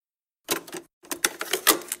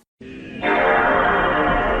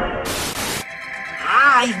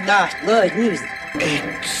I love good music.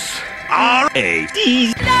 It's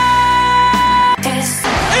R-A-D.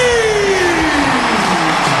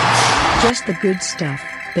 Just the good stuff,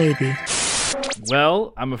 baby.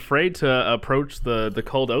 Well, I'm afraid to approach the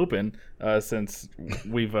cold open since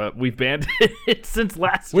we've banned it since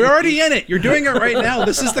last week. We're already in it. You're doing it right now.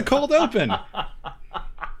 This is the cold open.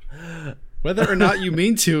 Whether or not you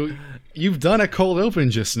mean to, you've done a cold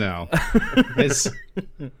open just now.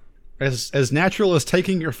 As natural as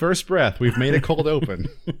taking your first breath, we've made a cold open.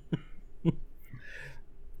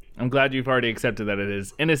 I'm glad you've already accepted that it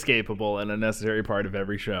is inescapable and a necessary part of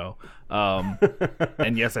every show.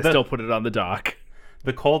 And yes, I still put it on the dock.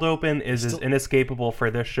 The cold open is as inescapable for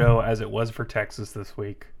this show as it was for Texas this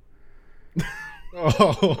week. For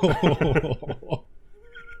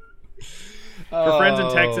friends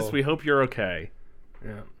in Texas, we hope you're okay.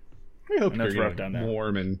 Yeah. We hope that's you're rough down there.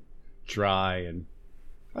 Warm and dry, and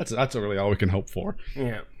that's really all we can hope for.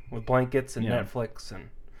 Yeah, with blankets and Netflix and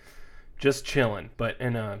just chilling, but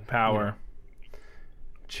in a power,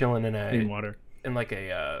 chilling in water, in like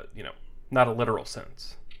a not a literal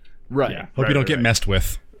sense. Right. Yeah. Hope you don't get messed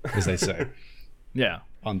with, as they say. Yeah.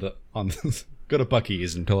 On the go to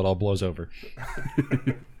Buc-ee's until it all blows over.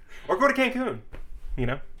 Or go to Cancun.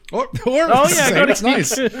 Or oh yeah, go to it's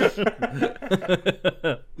nice.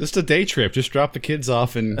 Just a day trip. Just drop the kids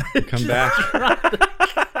off and come back.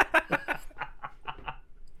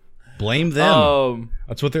 Blame them.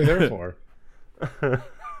 That's what they're there for.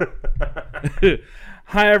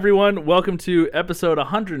 Hi everyone, welcome to episode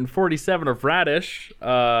 147 of Radish.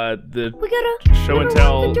 The we got a show and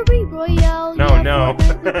tell. Victory Royale. No.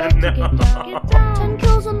 10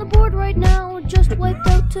 kills on the board right now. Just wiped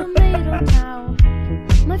out Tomato Town.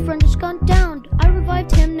 My friend has gone down. I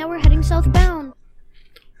revived him. Now we're heading southbound.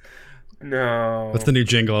 No. That's the new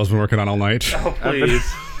jingle I've been working on all night. Oh, please.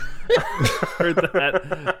 Heard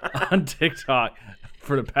that on TikTok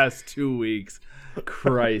for the past 2 weeks.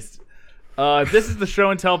 Christ. This is the Show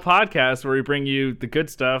and Tell podcast where we bring you the good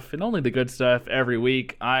stuff and only the good stuff every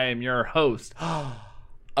week. I am your host,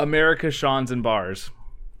 America Shawns and Bars.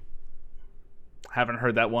 Haven't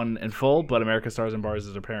heard that one in full, but America Stars and Bars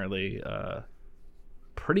is apparently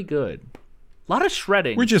pretty good. A lot of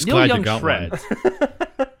shredding. We're just Neil glad Young you got shreds.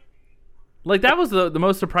 one. Like, that was the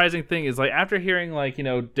most surprising thing is, like, after hearing, like,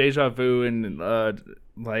 Deja Vu and,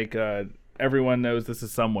 Everyone Knows This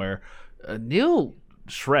Is Somewhere, Neil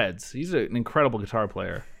shreds. He's an incredible guitar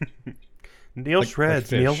player. Neil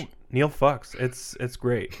shreds. Neil fucks. It's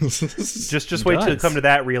great. just wait till you come to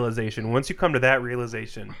that realization. Once you come to that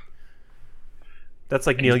realization, that's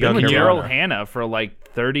like Neil Young. He's been with Daryl Hannah for like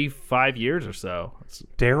 35 years or so.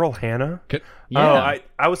 Daryl Hannah? Yeah. Oh,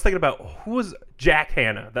 I was thinking about who was Jack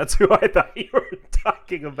Hanna. That's who I thought you were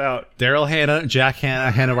talking about. Daryl Hannah, Jack Hannah,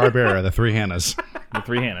 Hanna-Barbera, the three Hannahs. The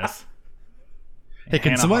three Hannahs. Hey,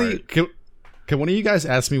 can one of you guys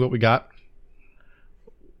ask me what we got?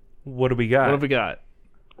 What do we got? What have we got?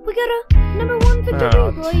 We got a number 1 Victory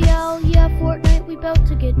Royale. Yeah, Fortnite, we about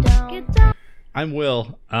to get down. I'm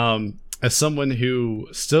Will. As someone who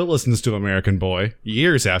still listens to American Boy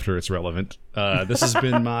years after it's relevant, this has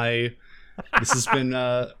been my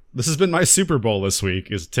Super Bowl this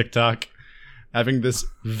week. Is TikTok having this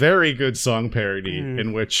very good song parody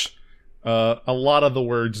in which a lot of the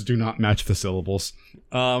words do not match the syllables.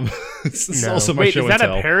 It's also my Wait, show is that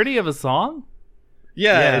and tell. a parody of a song?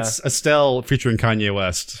 Yeah, it's Estelle featuring Kanye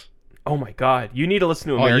West. Oh my God! You need to listen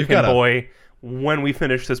to American Boy when we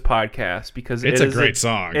finish this podcast because it's a great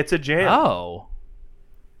song. It's a jam. Oh,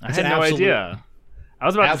 I had no idea. I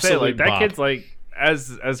was about to say, like, that bop. kid's like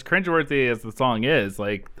as cringeworthy as the song is,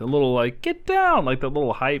 like the little like get down, like the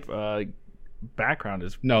little hype background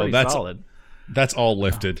is pretty solid. That's all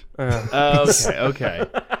lifted. Okay.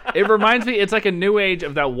 It reminds me, it's like a new age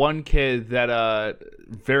of that one kid that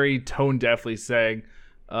very tone deafly sang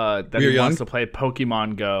that he wants to play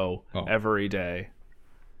Pokemon Go every day.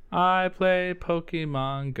 I play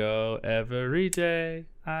Pokemon Go every day.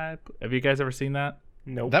 Have you guys ever seen that?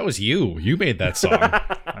 Nope. That was you. You made that song.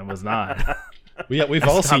 I was not. We've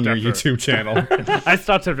all seen your YouTube channel. I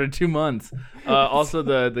stopped after 2 months. Also,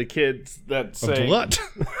 the kids that say what?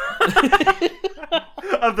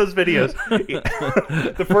 Of those videos.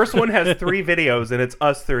 The first one has 3 videos, and it's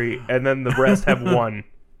us 3, and then the rest have 1.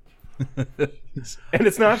 And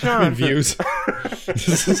it's not Sean. Views.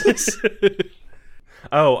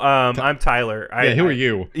 I'm Tyler. Who are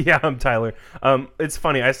you? Yeah, I'm Tyler. It's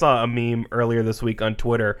funny. I saw a meme earlier this week on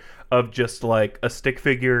Twitter of just like a stick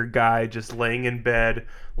figure guy just laying in bed.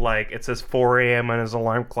 Like it says 4 a.m. on his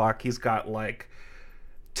alarm clock. He's got like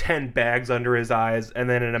 10 bags under his eyes, and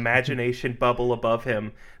then an imagination bubble above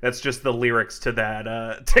him. That's just the lyrics to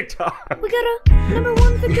that TikTok. We got a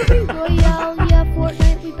 #1 victory royale. Yeah,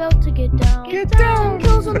 Fortnite, we about to get down. Get down! 10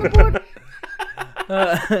 kills on the board.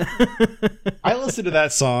 I listened to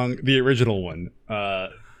that song, the original one,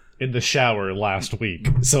 in the shower last week.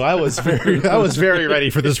 So I was very ready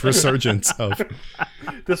for this resurgence of.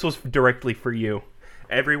 This was directly for you.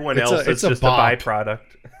 Everyone else is just a byproduct.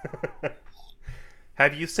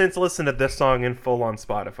 Have you since listened to this song in full on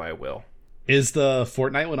Spotify, Will? Is the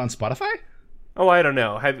Fortnite one on Spotify? Oh, I don't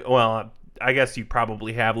know. I guess you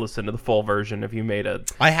probably have listened to the full version if you made a...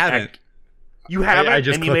 I haven't. You haven't? I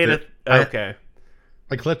just and you made it. Okay.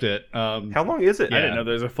 I clipped it. How long is it? I didn't know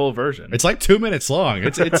there's a full version. It's like 2 minutes long.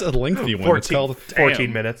 It's a lengthy one.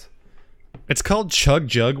 14 minutes. It's called Chug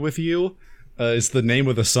Jug With You. Is the name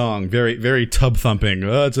of the song. Very, very tub thumping.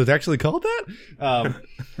 Is it actually called that?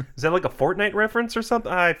 Is that like a Fortnite reference or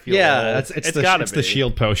something? I feel it's the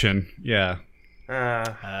shield potion. Yeah.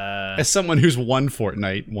 As someone who's won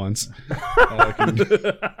Fortnite once.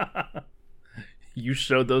 You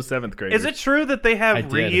showed those 7th graders. Is it true that they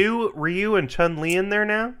have Ryu and Chun-Li in there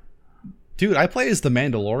now? Dude, I play as the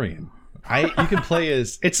Mandalorian. You can play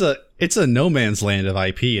as it's a no man's land of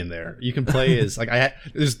IP in there. You can play as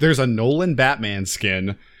there's a Nolan Batman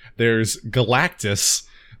skin. There's Galactus,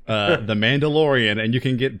 the Mandalorian, and you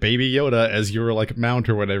can get Baby Yoda as your like mount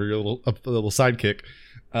or whatever, your little sidekick.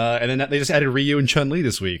 And then they just added Ryu and Chun-Li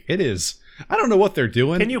this week. It is. I don't know what they're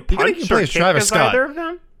doing. Can you punch or kick as either of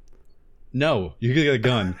them? No, you can get a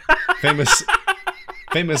gun.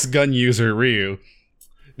 famous gun user Ryu.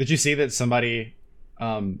 Did you see that somebody?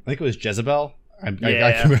 I think it was Jezebel.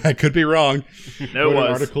 I could be wrong. No, it was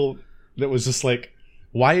an article that was just like,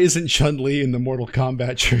 why isn't Chun-Li in the Mortal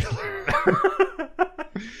Kombat trailer?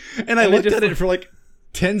 And I looked at it for like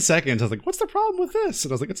 10 seconds. I was like, what's the problem with this?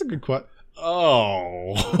 And I was like, it's a good question.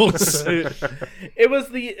 Oh, it was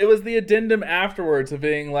the addendum afterwards of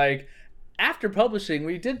being like, after publishing,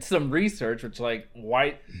 we did some research, which it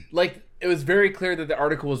was very clear that the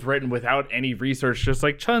article was written without any research, just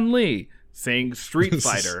like Chun-Li saying Street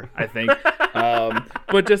Fighter, I think.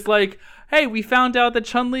 But just like, hey, we found out that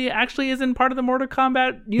Chun-Li actually isn't part of the Mortal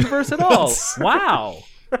Kombat universe at all. Wow.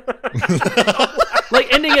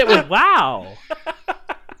 Like ending it with wow.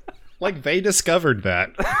 Like they discovered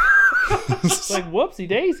that. It's like whoopsie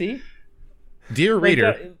daisy. Dear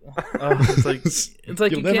reader, it's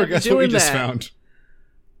like you'll you never can't guess be doing what we just that. found.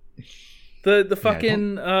 The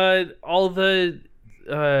fucking all the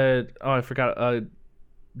I forgot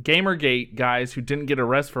Gamergate guys who didn't get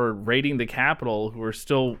arrested for raiding the Capitol, who were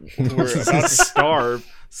about to starve,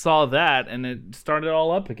 saw that and it started it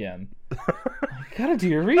all up again. You gotta do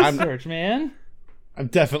your research, man. I'm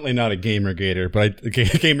definitely not a Gamergator, but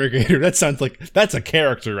Gamergator, that sounds like that's a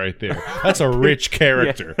character right there. That's a rich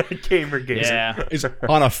character. Yeah, Gamergator. Yeah. He's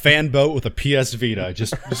on a fan boat with a PS Vita,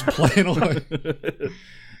 just playing away.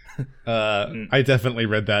 I definitely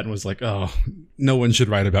read that and was like, oh, no one should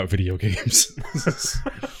write about video games.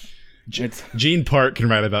 Gene Park can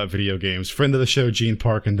write about video games. Friend of the show, Gene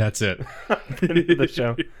Park, and that's it. Friend of the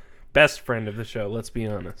show. Best friend of the show, let's be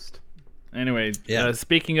honest. Anyway,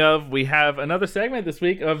 speaking of, we have another segment this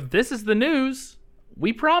week of This is the News,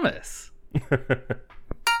 We Promise.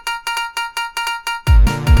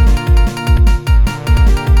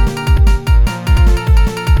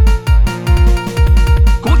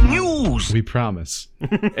 Good news! We promise.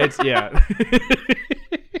 It's, Gotta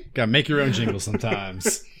make your own jingle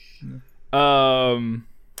sometimes. So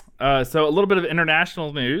a little bit of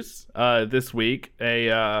international news this week.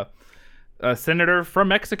 A senator from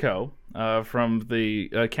Mexico, from the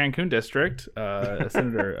Cancun district,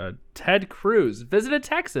 Senator Ted Cruz, visited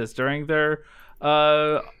Texas during their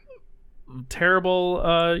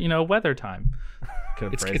terrible, weather time.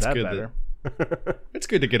 Could have phrased that better. It's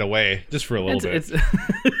good to get away just for a little bit.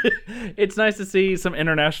 It's nice to see some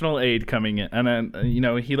international aid coming in, and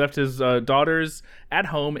he left his daughters at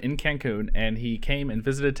home in Cancun, and he came and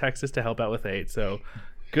visited Texas to help out with aid. So,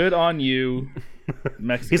 good on you,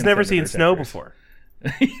 Mexican. He's never seen snow before.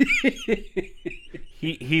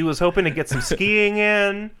 He was hoping to get some skiing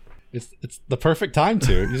in. It's the perfect time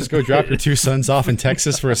to. You just go drop your 2 sons off in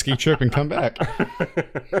Texas for a ski trip and come back.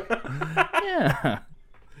 Yeah.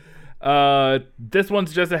 This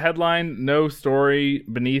one's just a headline, no story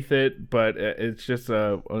beneath it, but it's just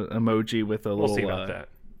a emoji with a little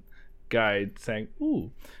guy saying "ooh,"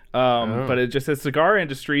 but it just says cigar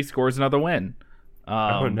industry scores another win.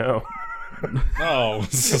 Oh no! Oh, I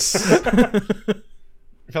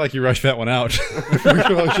feel like you rushed that one out.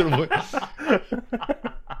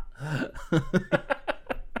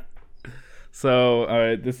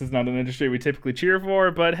 So this is not an industry we typically cheer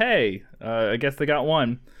for, but hey, I guess they got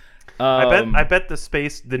one. I bet the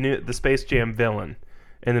Space Jam villain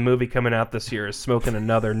in the movie coming out this year is smoking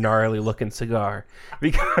another gnarly looking cigar,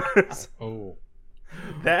 because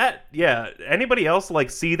anybody else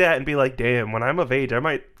like see that and be like, damn, when I'm of age I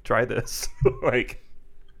might try this. Like,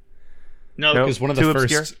 no, because one of the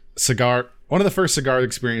first cigar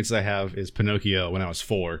experiences I have is Pinocchio when I was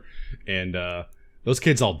 4, and those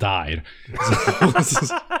kids all died.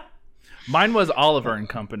 Mine was Oliver and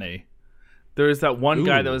Company. There was that one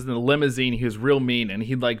guy that was in the limousine. He was real mean, and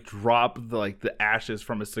he'd like drop the ashes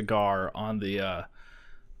from a cigar on the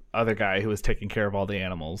other guy who was taking care of all the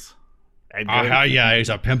animals. Yeah, he's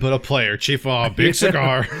a pimp and a player, chief of big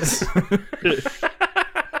cigar.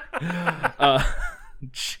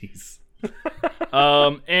 Jeez.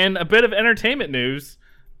 And a bit of entertainment news.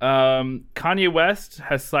 Kanye West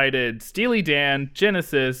has cited Steely Dan,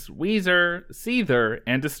 Genesis, Weezer, Seether,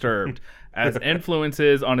 and Disturbed as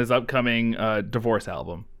influences on his upcoming Divorce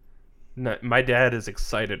album. No, my dad is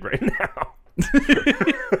excited right now.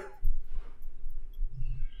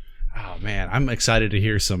 Oh man, I'm excited to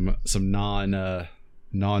hear some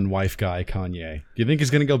non-wife guy Kanye. Do you think he's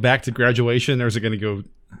going to go back to Graduation, or is it going to go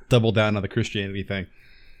double down on the Christianity thing?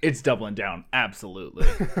 It's doubling down, absolutely.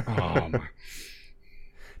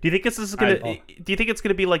 Do you think this is gonna? Do you think it's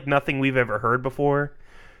gonna be like nothing we've ever heard before?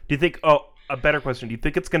 Do you think? Oh, a better question. Do you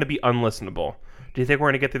think it's gonna be unlistenable? Do you think we're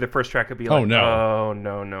gonna get through the first track and be like, no.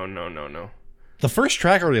 The first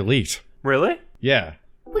track already leaked. Really? Yeah.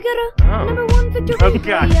 We got a number 1 victory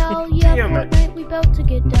royale. Yeah, Fortnite, we about to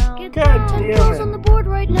get down. God 10 damn kills it. on the board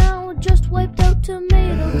right now. Just wiped out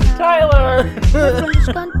Tomato Town. Tyler! My friend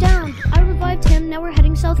just gone down. I revived him. Now we're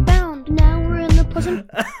heading southbound. Now we're in the pleasant.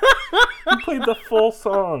 You played the full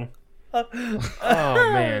song. Oh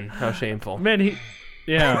man, how shameful! Man,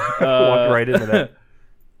 Walked right into that.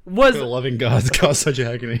 Was The loving God's caused such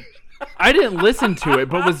agony. I didn't listen to it,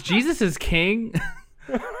 but was Jesus is King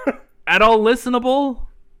at all listenable?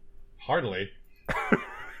 Hardly.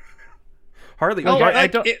 Hardly. No, I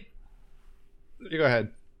don't. You go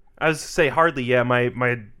ahead. I was to say hardly. Yeah, my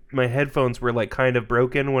headphones were like kind of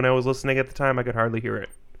broken when I was listening at the time. I could hardly hear it.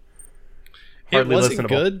 Hardly it wasn't listenable.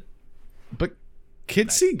 good, but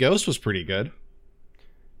Kids See Ghosts was pretty good.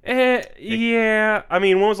 Yeah. I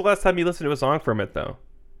mean, when was the last time you listened to a song from it, though?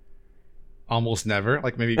 Almost never.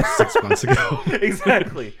 Like maybe 6 months ago.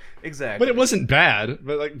 Exactly. But it wasn't bad.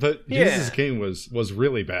 But Jesus King was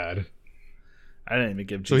really bad. I didn't even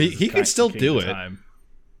give. So Jesus he can still King do the it. time.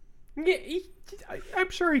 Yeah, I'm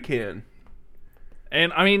sure he can.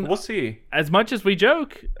 And I mean, We'll see. As much as we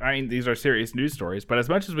joke, I mean, these are serious news stories. But as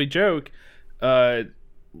much as we joke, a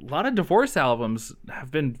lot of Divorce albums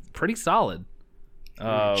have been pretty solid.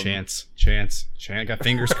 Chance. Got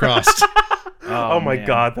fingers crossed. Oh my man.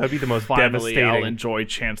 God, that'd be the most Finally, devastating. I'll enjoy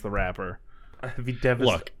Chance the Rapper. That'd be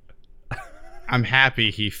devastating. Look, I'm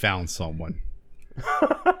happy he found someone.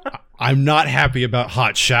 I'm not happy about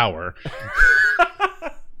Hot Shower.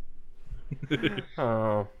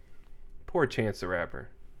 Oh, poor Chance the Rapper.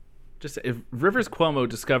 Just if Rivers Cuomo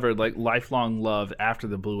discovered like lifelong love after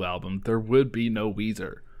the Blue album, there would be no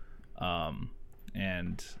Weezer.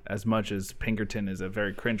 And as much as Pinkerton is a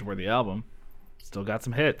very cringeworthy album, still got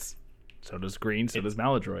some hits. So does Green, so does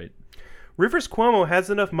Maladroit. Rivers Cuomo has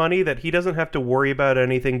enough money that he doesn't have to worry about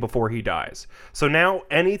anything before he dies. So now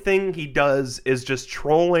anything he does is just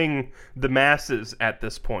trolling the masses at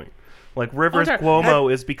this point. Like Rivers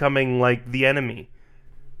Cuomo is becoming like the enemy.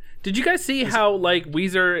 Did you guys see how like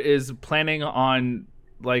Weezer is planning on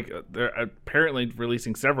like they're apparently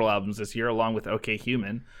releasing several albums this year along with OK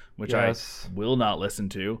Human, which I will not listen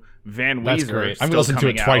to. Van Weezer, that's great. I'm gonna listen to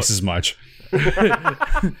it twice as much.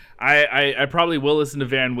 I probably will listen to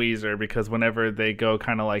Van Weezer because whenever they go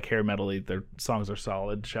kind of like hair metal-y, their songs are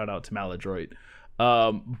solid. Shout out to Maladroit.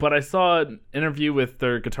 But I saw an interview with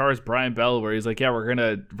their guitarist Brian Bell where he's like, yeah, we're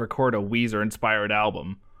gonna record a Weezer inspired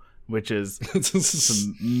album, which is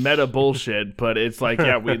some meta bullshit, but it's like,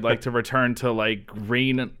 yeah, we'd like to return to like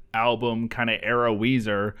Green album kind of era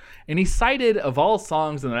Weezer. And he cited, of all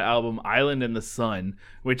songs in the album, Island in the Sun,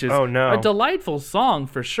 which is a delightful song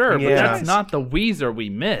for sure, but that's not the Weezer we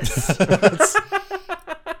miss.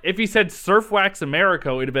 If he said Surf Wax America,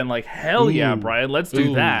 it would have been like, hell yeah, Brian, let's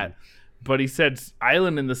do that. But he said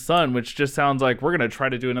Island in the Sun, which just sounds like we're going to try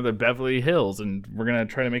to do another Beverly Hills and we're going to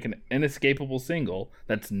try to make an inescapable single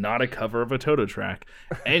that's not a cover of a Toto track.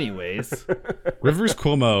 Anyways. Rivers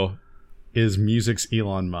Cuomo is music's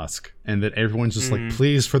Elon Musk, and that everyone's just like,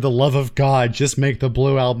 please, for the love of God, just make the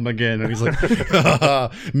Blue album again. And he's like,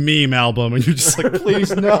 meme album. And you're just like,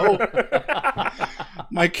 please, no.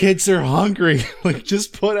 My kids are hungry. Like,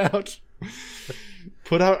 just put out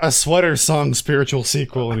a Sweater Song spiritual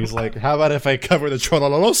sequel. And he's like, how about if I cover the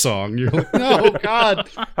Trolololo song? You're like, no, God.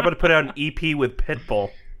 How about to put out an EP with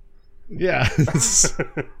Pitbull? Yeah.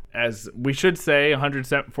 As we should say,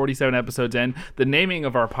 147 episodes in, the naming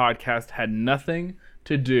of our podcast had nothing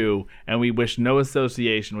to do, and we wish no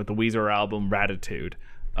association with the Weezer album Ratitude.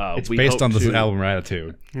 It's based on the album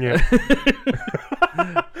Ratitude. Yeah.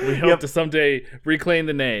 We hope to someday reclaim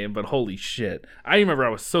the name, but holy shit. I remember I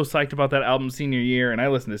was so psyched about that album senior year, and I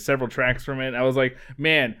listened to several tracks from it. I was like,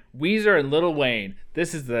 man, Weezer and Lil Wayne,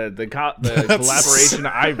 this is the collaboration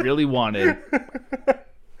I really wanted.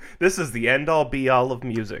 This is the end-all, be-all of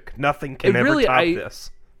music. Nothing can ever top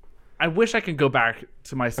this. I wish I could go back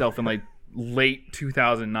to myself in like late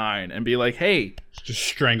 2009 and be like, hey, just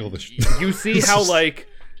strangle this. You see how like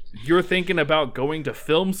you're thinking about going to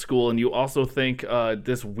film school, and you also think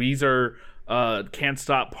this Weezer Can't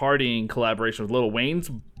Stop Partying collaboration with Lil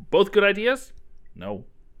Wayne's both good ideas? No.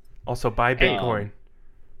 Also buy Bitcoin.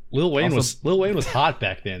 Lil Wayne was hot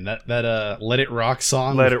back then. That Let It Rock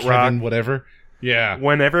song. Let with It Kevin, Rock. Whatever. Yeah.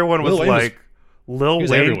 When everyone was like, Lil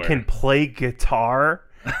Wayne everywhere. can play guitar,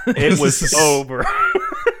 it was over.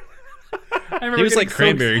 He was like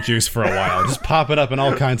cranberry juice for a while, just popping up in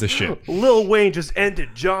all kinds of shit. Lil Wayne just ended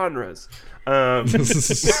genres.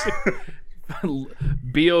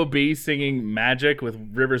 B.O.B. singing Magic with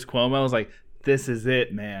Rivers Cuomo. I was like, this is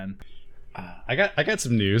it, man. I got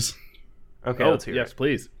some news. Okay, let's hear yes, it.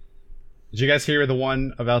 please. Did you guys hear the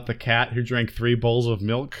one about the cat who drank 3 bowls of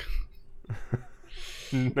milk?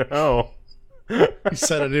 No. He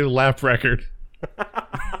set a new lap record.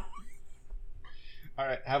 All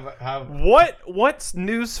right, have What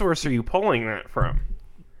news source are you pulling that from?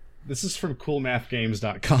 This is from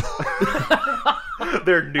coolmathgames.com.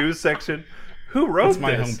 Their news section. Who wrote That's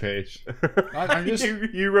my this? homepage. I'm just,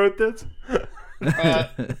 you wrote this?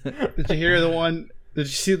 did you hear the one? Did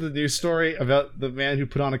you see the news story about the man who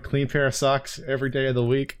put on a clean pair of socks every day of the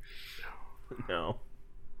week? No.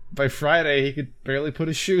 By Friday, he could barely put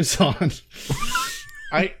his shoes on.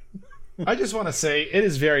 I just want to say it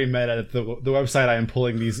is very meta that the website I am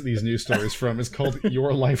pulling these news stories from is called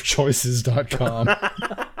yourlifechoices.com.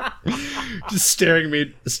 Just staring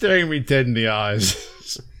me dead in the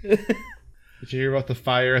eyes. Did you hear about the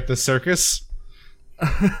fire at the circus?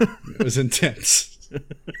 It was intense.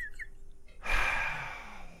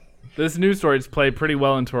 This news stories play pretty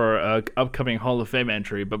well into our upcoming Hall of Fame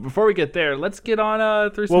entry, but before we get there, let's get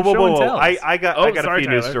on through some show and tells. I got a few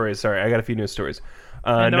news Tyler. stories. Sorry, I got a few news stories.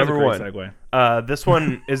 And that was a Number great one. segue. This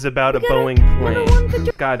one is about a Boeing plane.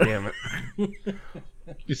 God damn it.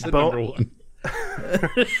 You said number one.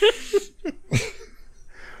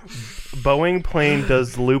 Boeing plane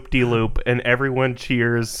does loop-de-loop, and everyone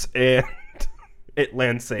cheers, and it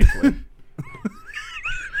lands safely.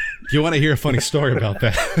 You want to hear a funny story about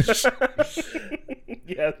that?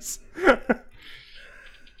 Yes.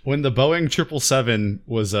 When the Boeing 777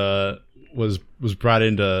 was brought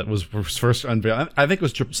into was first unveiled, I think it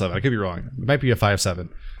was 777. I could be wrong. It might be a 57.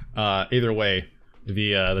 Either way,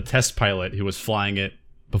 the test pilot who was flying it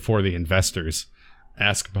before the investors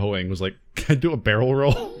asked Boeing, was like, "Can I do a barrel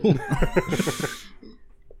roll?"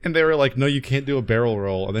 And they were like, "No, you can't do a barrel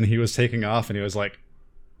roll." And then he was taking off, and he was like,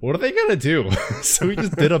 "What are they gonna do?" So he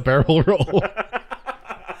just did a barrel roll.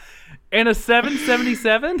 And a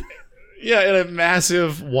 777? Yeah, in a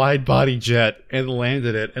massive wide body jet, and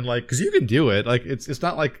landed it, and like, because you can do it, like it's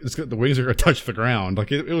not like the wings are gonna touch the ground,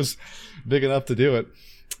 like it was big enough to do it,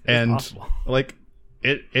 and possible. like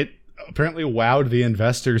it apparently wowed the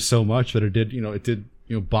investors so much that it did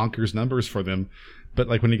bonkers numbers for them. But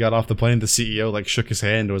like when he got off the plane, the CEO like shook his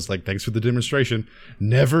hand and was like, "Thanks for the demonstration.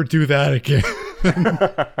 Never do that again."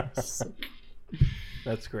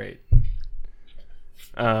 That's great.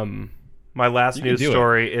 My last news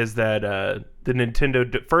story is that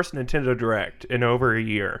the first Nintendo Direct in over a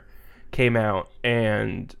year came out,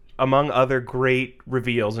 and among other great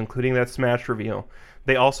reveals, including that Smash reveal,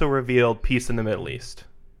 they also revealed Peace in the Middle East.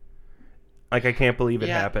 Like, I can't believe it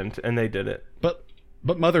happened, and they did it. But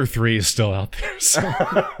Mother 3 is still out there, so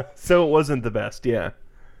So it wasn't the best, yeah.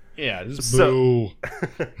 Yeah, just boo.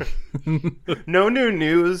 No new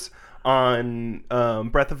news on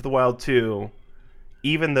Breath of the Wild 2,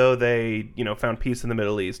 even though they, found peace in the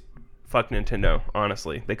Middle East. Fuck Nintendo,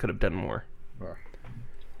 honestly. They could have done more.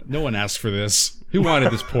 No one asked for this. Who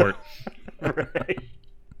wanted this port? Right.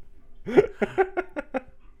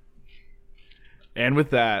 And with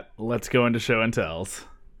that, let's go into show and tells.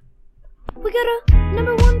 We got a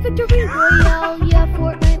 #1 victory royale. Yeah,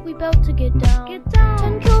 Fortnite, we bout to get down.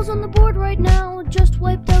 10 kills on the board right now. Just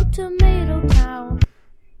wiped out Tomato Town.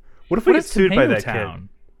 What if we What get is sued by Tomato that Town?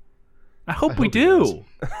 I hope hope we he do.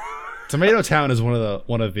 Tomato Town is one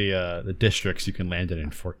of the districts you can land in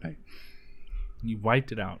Fortnite. You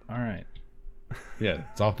wiped it out. All right. Yeah,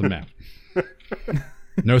 it's off the map.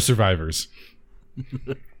 No survivors.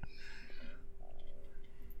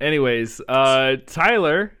 Anyways,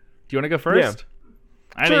 Tyler, do you want to go first?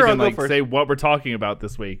 I know Sure, you I'll can go first. say what we're talking about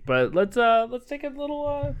this week, but let's take a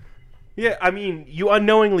little. Yeah, I mean, you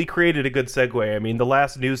unknowingly created a good segue. I mean, the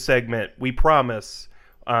last news segment, we promise,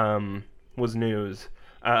 was news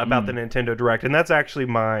about the Nintendo Direct, and that's actually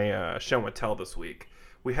my show and tell this week.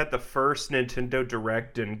 We had the first Nintendo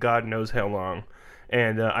Direct in God knows how long,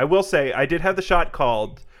 and I will say I did have the shot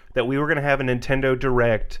called that we were going to have a Nintendo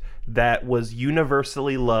Direct that was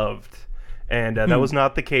universally loved, and that was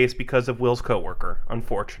not the case because of Will's coworker,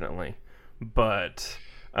 unfortunately. But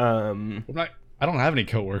I don't have any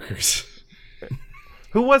coworkers.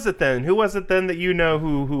 who was it then? Who was it then that you know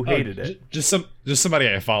who hated it? Just somebody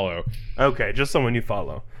I follow. Okay, just someone you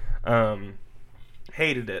follow.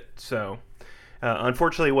 Hated it. So,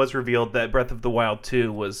 unfortunately, it was revealed that Breath of the Wild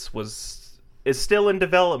 2 is still in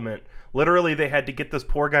development. Literally, they had to get this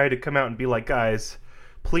poor guy to come out and be like, guys,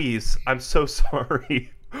 please, I'm so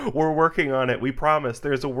sorry. We're working on it. We promise.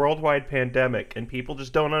 There's a worldwide pandemic, and people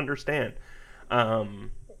just don't understand.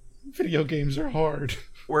 Video games are hard.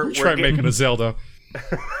 We're Try getting- making a Zelda.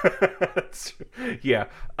 Yeah.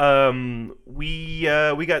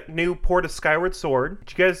 We got new port of Skyward Sword.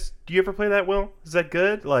 Do you ever play that, Will? Is that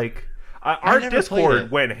good? Like, our never played Discord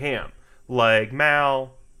it. went ham. Like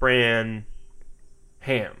Mal, Bran,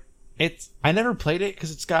 ham. I never played it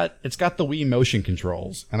because it's got the Wii motion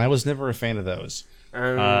controls, and I was never a fan of those.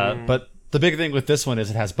 But the big thing with this one is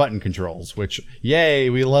it has button controls, which, yay,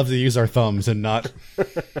 we love to use our thumbs and not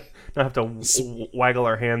Not have to waggle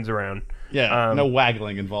our hands around. no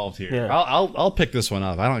waggling involved here. Yeah. I'll pick this one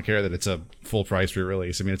up. I don't care that it's a full price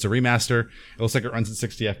re-release. I mean, it's a remaster. It looks like it runs at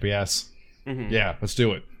 60 FPS. Yeah, let's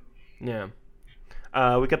do it. Yeah.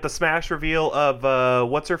 We got the Smash reveal of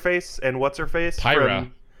what's her face and what's her face. Pyra.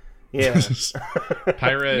 Yeah.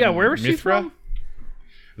 Pyra. Yeah, where was she Mithra? from?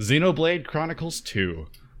 Xenoblade Chronicles 2.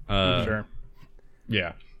 Sure.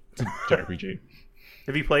 Yeah, it's a JRPG.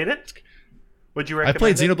 Have you played it? Would you I recommend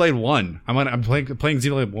played it? Xenoblade 1. I'm playing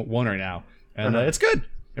Xenoblade 1 right now, and it's good.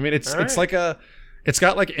 I mean, it's All right. like it's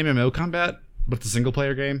got like MMO combat, but it's a single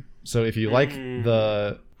player game. So if you like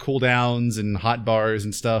the cooldowns and hot bars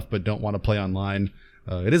and stuff, but don't want to play online,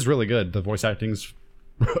 it is really good. The voice acting's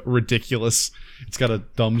ridiculous. It's got a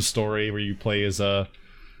dumb story where you play as the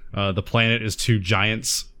planet is two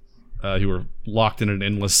giants who are locked in an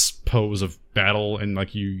endless pose of battle, and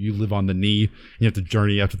like you live on the knee. You have to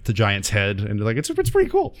journey up to the giant's head, and like it's pretty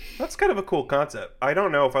cool. That's kind of a cool concept. I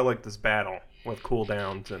don't know if I like this battle with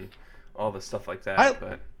cooldowns and all this stuff like that.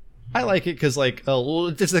 But I like it because like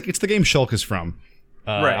it's the game Shulk is from.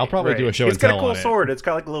 right, I'll probably do a show It's and got tell a cool on it. sword. It's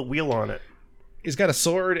got like a little wheel on it. He's got a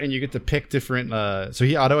sword, and you get to pick different. So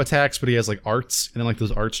he auto attacks, but he has like arts, and then like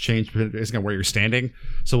those arts change based on where you're standing.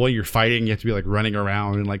 So while you're fighting, you have to be like running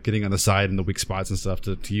around and like getting on the side and the weak spots and stuff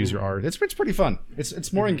to use your art. It's pretty fun.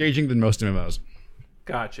 It's more engaging than most MMOs.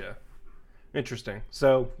 Gotcha. Interesting.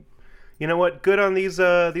 So, you know what? Good on these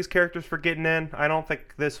characters for getting in. I don't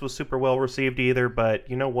think this was super well received either, but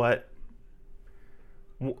you know what?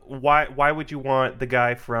 Why would you want the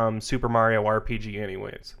guy from Super Mario RPG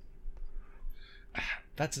anyways?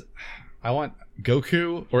 I want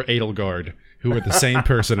Goku or Edelgard, who are the same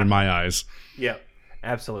person in my eyes. Yeah,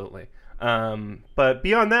 absolutely. But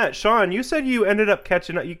beyond that, Sean, you said you ended up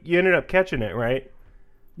catching it. You ended up catching it, right?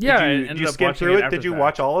 Yeah, Did you skim through it? Did you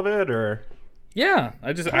watch all of it, or? Yeah, I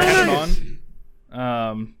had it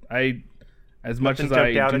on. As much Nothing as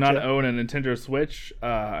I jumped out do at not you? own a Nintendo Switch,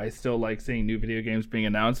 I still like seeing new video games being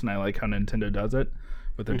announced, and I like how Nintendo does it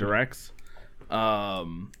with Mm-hmm. their directs.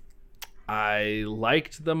 I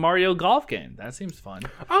liked the Mario Golf game. That seems fun.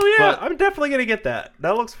 Oh yeah, But- I'm definitely gonna get that.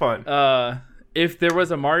 That looks fun. If there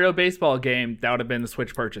was a Mario baseball game, that would have been the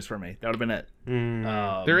Switch purchase for me. That would have been it.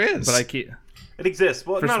 There is. But I keep. It exists.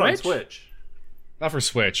 Well, For not on Switch? Switch. Not for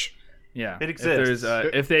Switch. Yeah, It exists.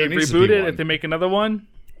 If they There needs to reboot be it, one. if they make another one,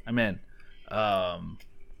 I'm in.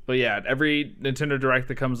 But yeah, every Nintendo Direct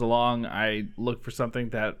that comes along, I look for something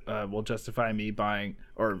that will justify me buying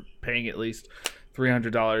or paying at least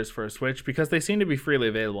 $300 for a Switch, because they seem to be freely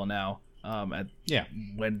available now.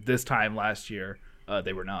 When this time last year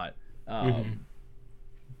they were not.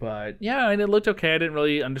 But yeah, and it looked okay. I didn't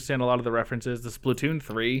really understand a lot of the references. The Splatoon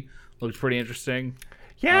 3 looked pretty interesting.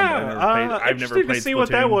 Yeah, I've never interesting played to see what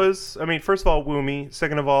that Splatoon. was. I mean, first of all, Woomy.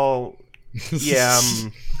 Second of all, yeah,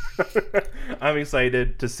 I'm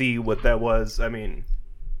excited to see what that was. I mean,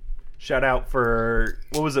 Shout out for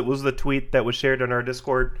what was it? What was the tweet that was shared on our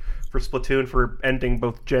Discord for Splatoon for ending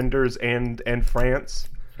both genders and France?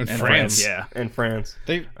 And France. Yeah. And France.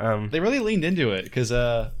 They really leaned into it because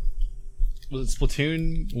was it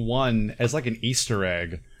Splatoon 1 as like an Easter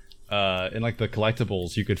egg in like the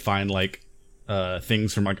collectibles you could find like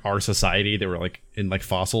things from like our society that were like in like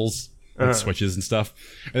fossils, like switches and stuff.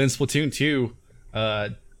 And then Splatoon 2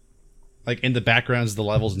 like in the backgrounds of the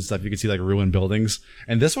levels and stuff you could see like ruined buildings.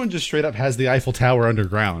 And this one just straight up has the Eiffel Tower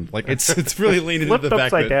underground. Like it's really leaning into the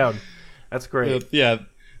fact upside that down. That's great. yeah,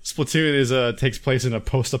 Splatoon is takes place in a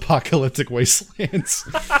post-apocalyptic wasteland.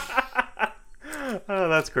 Oh,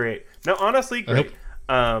 that's great. No, honestly, great.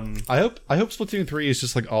 I hope Splatoon 3 is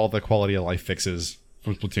just like all the quality of life fixes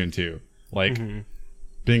from Splatoon 2. Like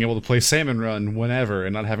being able to play Salmon Run whenever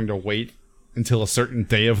and not having to wait until a certain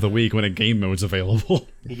day of the week when a game mode's available.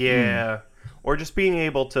 Yeah. Or just being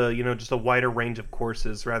able to, just a wider range of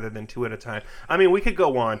courses rather than 2 at a time. I mean, we could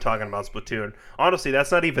go on talking about Splatoon. Honestly,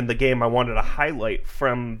 that's not even the game I wanted to highlight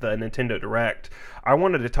from the Nintendo Direct. I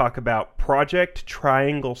wanted to talk about Project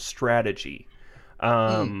Triangle Strategy.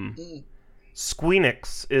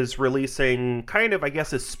 Squeenix is releasing kind of, I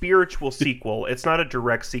guess, a spiritual sequel. It's not a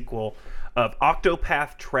direct sequel of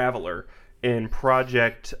Octopath Traveler in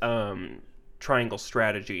Project Triangle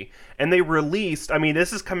Strategy. And they released, I mean,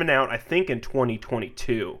 this is coming out, I think, in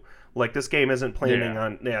 2022. Like, this game isn't planning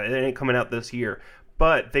on, it ain't coming out this year.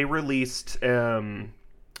 But they released a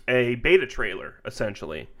beta trailer,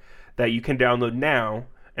 essentially, that you can download now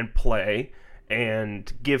and play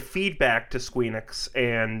and give feedback to Squeenix,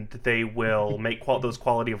 and they will make those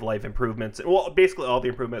quality of life improvements. Well, basically all the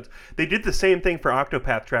improvements. They did the same thing for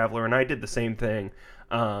Octopath Traveler, and I did the same thing.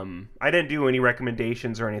 I didn't do any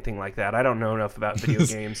recommendations or anything like that. I don't know enough about video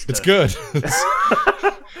games. It's good.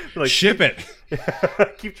 Like, ship it.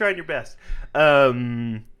 Keep trying your best.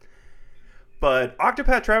 But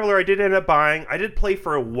Octopath Traveler I did end up buying. I did play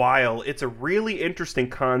for a while. It's a really interesting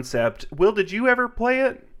concept. Will, did you ever play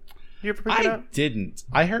it? Did you ever pick it up? I didn't.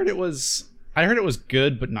 I heard it was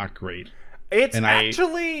good, but not great. It's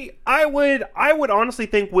actually, I would honestly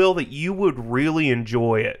think, Will, that you would really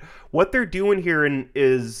enjoy it. What they're doing here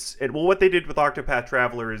what they did with Octopath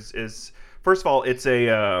Traveler is first of all, it's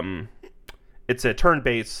a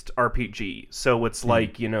turn-based RPG. So it's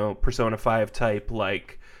like, Persona 5 type,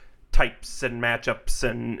 like types and matchups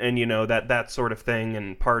and that sort of thing,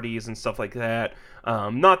 and parties and stuff like that.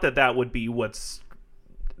 Not that would be what's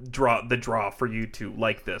the draw for you to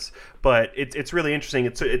like this, but it's really interesting.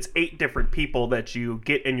 It's 8 different people that you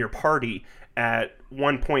get in your party at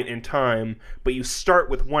one point in time, but you start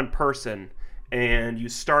with one person and you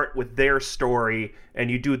start with their story and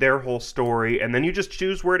you do their whole story, and then you just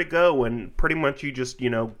choose where to go, and pretty much you just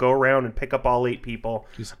go around and pick up all 8 people.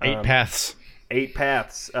 Just 8 paths. 8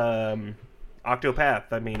 paths. Octopath.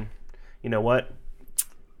 I mean, you know what?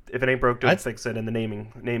 If it ain't broke, don't fix it in the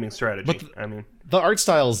naming strategy. But the art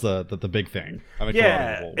style's the big thing.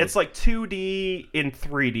 It's like 2D in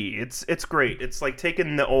 3D. It's great. It's like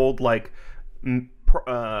taking the old like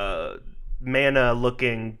mana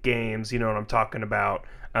looking games. You know what I'm talking about.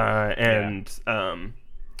 And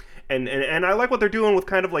I like what they're doing with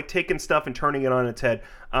kind of like taking stuff and turning it on its head.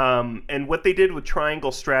 And what they did with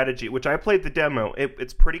Triangle Strategy, which I played the demo,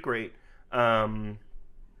 it's pretty great.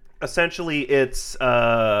 Essentially, it's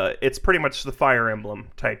pretty much the Fire Emblem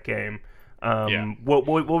type game. What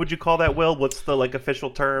would you call that, Will? What's the like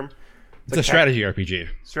official term? It's a strategy RPG.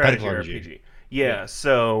 Strategy RPG. Yeah.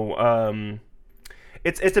 So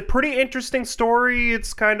it's a pretty interesting story.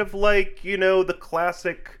 It's kind of like the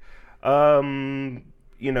classic,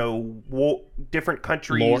 different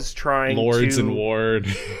countries trying Lords to and Wars.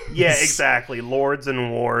 Yeah, exactly. Lords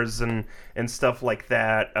and Wars and stuff like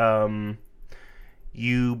that.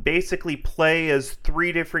 You basically play as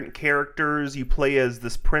 3 different characters. You play as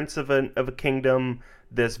this prince of a kingdom,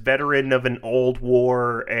 this veteran of an old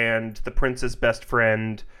war, and the prince's best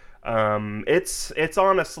friend. It's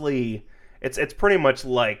honestly, it's pretty much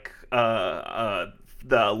like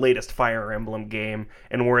the latest Fire Emblem game,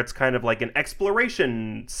 and where it's kind of like an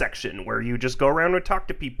exploration section where you just go around and talk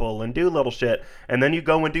to people and do little shit, and then you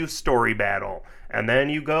go and do story battle, and then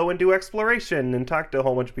you go and do exploration and talk to a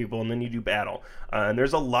whole bunch of people, and then you do battle. And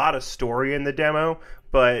there's a lot of story in the demo,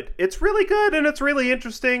 but it's really good and it's really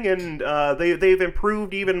interesting, and they've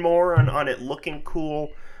improved even more on it looking cool.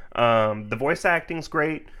 The voice acting's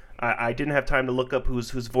great. I didn't have time to look up who's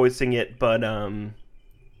voicing it, but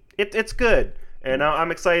it's good. And I'm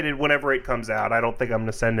excited whenever it comes out. I don't think I'm going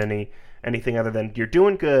to send anything other than "you're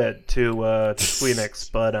doing good" to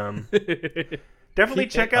Squeenix, but definitely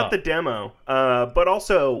check out the demo. But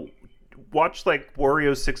also, watch like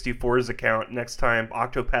Wario64's account next time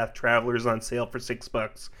Octopath Traveler's on sale for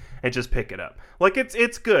 $6 and just pick it up. Like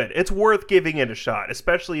it's good. It's worth giving it a shot,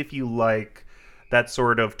 especially if you like that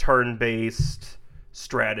sort of turn-based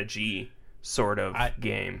strategy sort of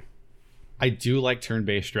game. I do like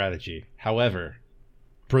turn-based strategy. However,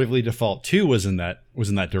 Bravely Default 2 was in that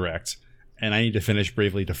direct, and I need to finish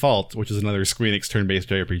Bravely Default, which is another Square Enix turn-based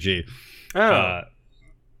RPG.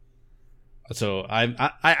 So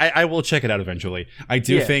I will check it out eventually. I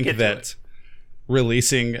do think that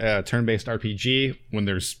releasing a turn-based RPG when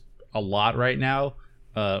there's a lot right now,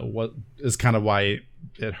 what is kind of why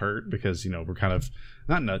it hurt, because we're kind of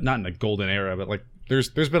not in a golden era, but like there's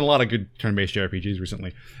been a lot of good turn-based JRPGs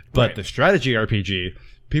recently, but the strategy RPG,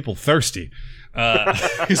 people thirsty.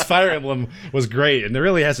 Because Fire Emblem was great, and there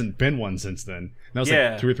really hasn't been one since then. That was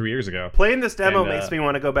like 2 or 3 years ago. Playing this demo makes me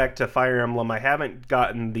want to go back to Fire Emblem. I haven't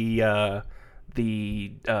gotten the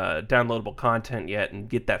downloadable content yet and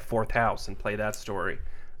get that 4th house and play that story.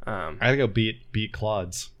 I gotta go beat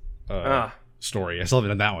Claude's story. I still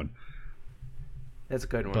haven't done that one. That's a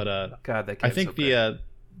good one. But God, that I think the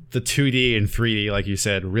 2D and 3D, like you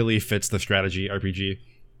said, really fits the strategy RPG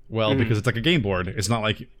well, because it's like a game board. It's not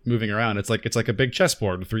like moving around. It's like a big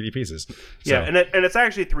chessboard with 3D pieces. So. Yeah, and it's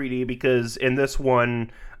actually 3D because in this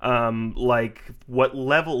one, like what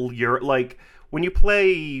level you're like when you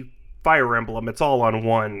play Fire Emblem, it's all on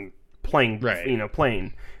one plane,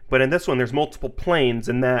 plane. But in this one, there's multiple planes,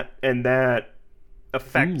 and that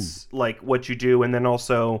affects like what you do, and then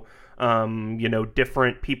also.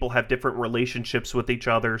 Different people have different relationships with each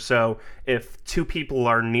other. So if 2 people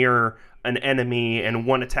are near an enemy and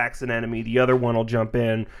one attacks an enemy, the other one will jump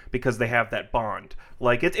in because they have that bond.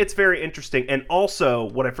 Like it's very interesting. And also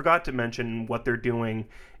what I forgot to mention, what they're doing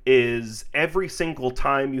is every single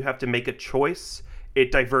time you have to make a choice,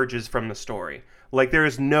 it diverges from the story. Like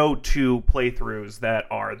there's no 2 playthroughs that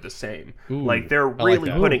are the same. Like they're really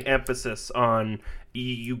putting emphasis on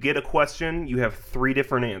you get a question, you have 3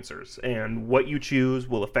 different answers, and what you choose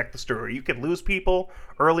will affect the story. You could lose people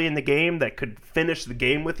early in the game that could finish the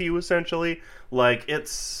game with you, essentially. Like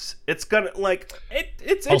it's gonna like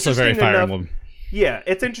it's also very Fire Emblem. Yeah,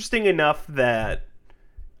 it's interesting enough that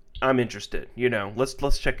I'm interested.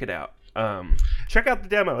 Let's check it out. Check out the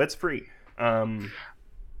demo; it's free.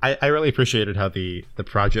 I really appreciated how the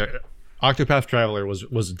project Octopath Traveler was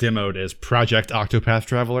demoed as Project Octopath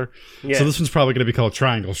Traveler. Yeah. So this one's probably going to be called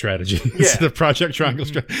Triangle Strategy instead of Project Triangle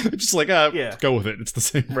Strategy. Just like, go with it. It's the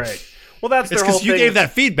same. Right. Well, that's it's because you gave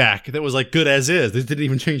that feedback that was like good as is. They didn't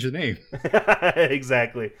even change the name.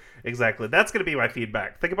 Exactly. That's going to be my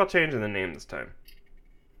feedback. Think about changing the name this time.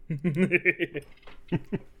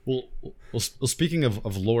 well, speaking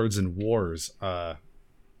of Lords and Wars, I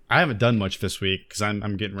haven't done much this week because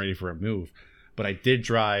I'm getting ready for a move, but I did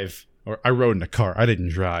drive. Or I rode in a car. I didn't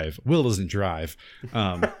drive. Will doesn't drive.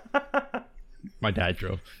 My dad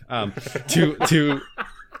drove to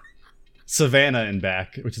Savannah and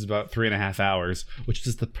back, which is about 3.5 hours, which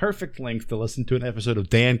is the perfect length to listen to an episode of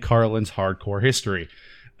Dan Carlin's Hardcore History.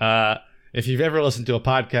 If you've ever listened to a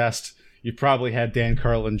podcast, you probably had Dan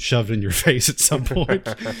Carlin shoved in your face at some point.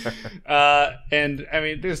 And I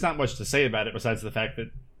mean, there's not much to say about it besides the fact that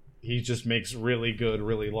he just makes really good,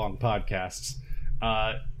 really long podcasts.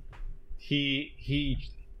 The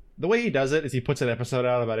way he does it is he puts an episode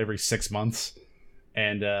out about every 6 months,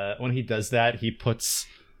 and when he does that, he puts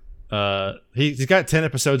he's got 10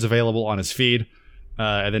 episodes available on his feed,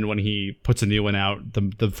 and then when he puts a new one out,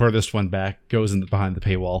 the furthest one back goes behind the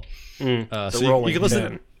paywall. So you can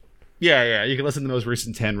listen. Yeah, you can listen to the most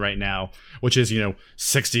recent 10 right now, which is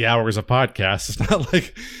 60 hours of podcast. It's not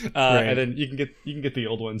like, and then you can get the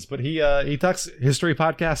old ones. But he talks history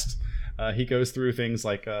podcasts. He goes through things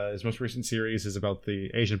like his most recent series is about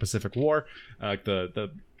the Asian Pacific War,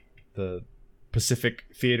 the Pacific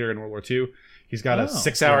theater in World War II. He's got a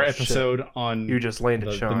 6-hour episode on you just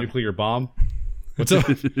landed the nuclear bomb. What's up?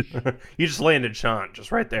 You just landed Sean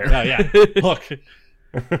just right there. Oh yeah, look.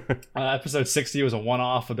 Episode 60 was a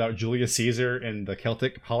one-off about Julius Caesar and the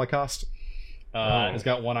Celtic Holocaust. It's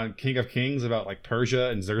got one on King of Kings about like Persia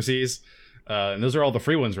and Xerxes, and those are all the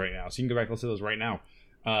free ones right now. So you can go back and listen to those right now.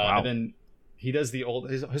 Wow. And then he does the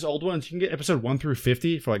his old ones. You can get episode 1 through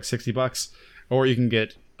 50 for like $60, or you can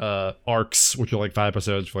get arcs, which are like 5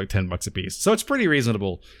 episodes for like $10 a piece. So it's pretty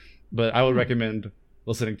reasonable. But I would recommend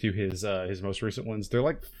listening to his most recent ones. They're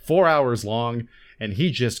like 4 hours long, and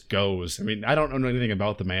he just goes. I mean, I don't know anything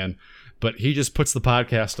about the man, but he just puts the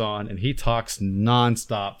podcast on and he talks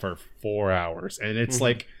nonstop for 4 hours, and it's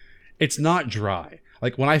like it's not dry.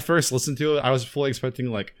 Like when I first listened to it, I was fully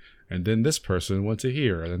expecting like and then this person went to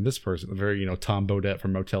here, and then this person, very Tom Bodette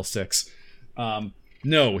from Motel 6.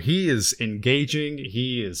 No, he is engaging.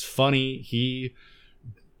 He is funny. He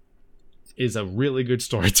is a really good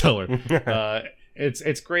storyteller.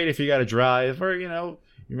 It's great if you got to drive, or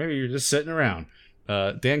maybe you're just sitting around.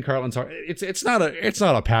 Dan Carlin's hard. It's not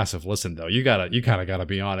a passive listen though. You kind of gotta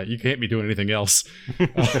be on it. You can't be doing anything else.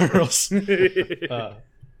 Or else,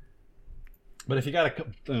 but if you got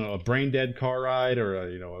a brain dead car ride, or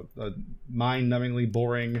a mind numbingly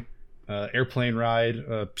boring airplane ride,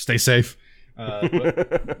 stay safe.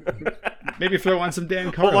 But maybe throw on some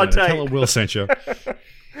Dan Carlin and tell him Will sent you.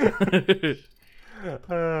 And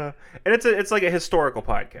it's like a historical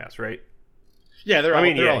podcast, right? Yeah, they're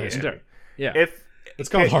all history. Yeah. It's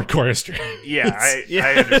called Hardcore History. Yeah,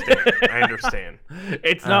 I understand.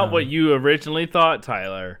 It's not what you originally thought,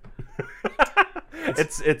 Tyler.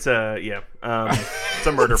 It's a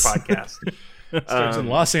murder podcast. Starts in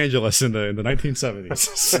Los Angeles in the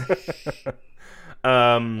 1970s.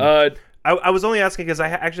 I was only asking because I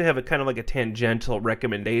actually have a kind of like a tangential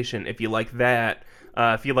recommendation. If you like that,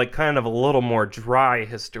 if you like kind of a little more dry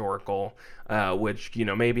historical, which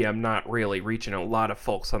maybe I'm not really reaching a lot of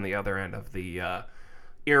folks on the other end of the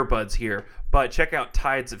earbuds here, but check out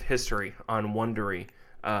Tides of History on Wondery.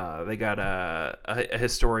 They got a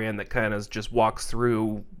historian that kind of just walks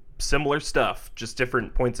through similar stuff, just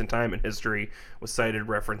different points in time in history with cited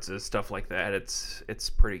references, stuff like that. It's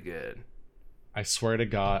pretty good. I swear to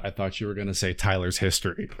God, I thought you were going to say Tyler's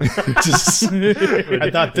History. I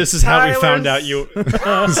thought this is how we found out you...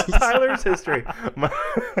 Tyler's History.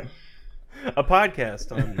 A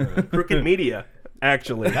podcast on Crooked Media,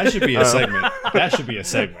 actually. That should be a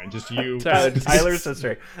segment. Just you. Tyler's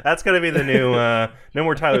History. That's going to be the new... no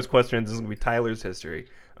more Tyler's Questions. This is going to be Tyler's History.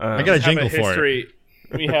 I got a jingle for it.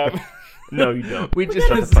 We have... No, you don't. We just...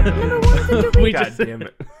 God damn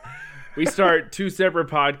it. We start two separate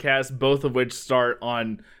podcasts, both of which start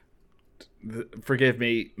on, forgive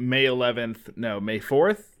me, May 11th. No, May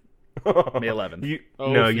 4th? May 11th.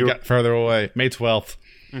 You got further away. May 12th.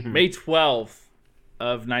 Mm-hmm. May 12th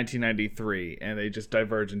of 1993, and they just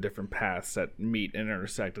diverge in different paths that meet and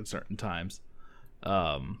intersect at certain times.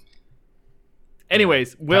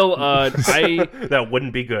 Anyways, Will, That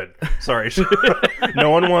wouldn't be good. Sorry. No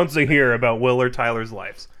one wants to hear about Will or Tyler's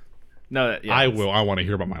lives. No, I will. I want to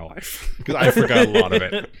hear about my life because I forgot a lot of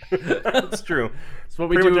it. That's true. That's what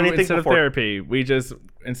we do instead of therapy. We just,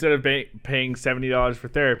 instead of paying $70 for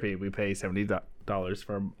therapy, we pay $70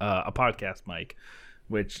 for a podcast mic,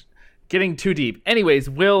 which getting too deep. Anyways,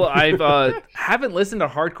 Will, I haven't listened to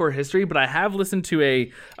Hardcore History, but I have listened to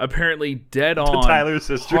a apparently dead on Tyler's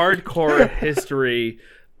History. Hardcore History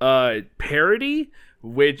parody,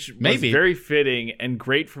 which was very fitting and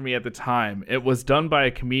great for me at the time. It was done by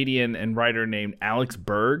a comedian and writer named Alex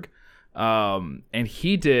Berg, and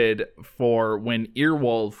he did for when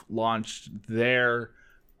Earwolf launched their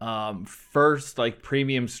first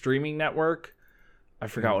premium streaming network. I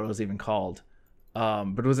forgot what it was even called,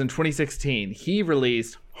 but it was in 2016. He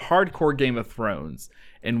released Hardcore Game of Thrones,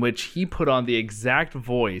 in which he put on the exact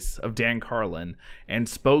voice of Dan Carlin and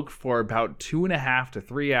spoke for about 2.5 to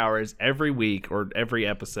 3 hours every week or every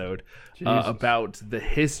episode about the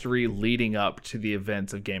history leading up to the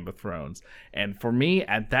events of Game of Thrones. And for me,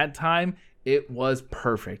 at that time, it was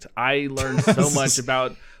perfect. I learned so much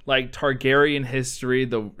about Targaryen history,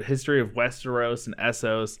 the history of Westeros and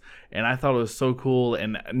Essos, and I thought it was so cool.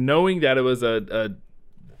 And knowing that it was a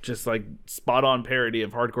just spot on parody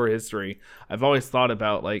of Hardcore History, I've always thought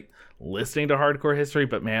about listening to Hardcore History,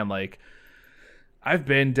 but man, I've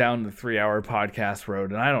been down the 3-hour podcast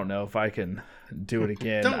road, and I don't know if I can do it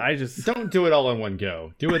again. Don't do it all in one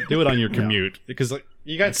go. Do it on your commute because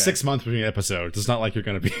you got 6 months between episodes. It's not like you're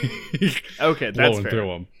going to be okay. That's blowing fair. Through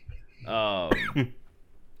them.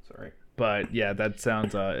 Sorry, but yeah, that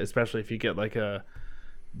sounds especially if you get a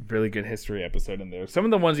really good history episode in there. Some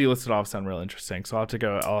of the ones you listed off sound real interesting, so I'll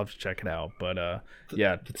have to check it out. But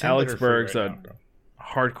Alex Berg's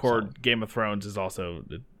Hardcore Game of Thrones is also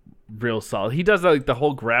real solid. He does the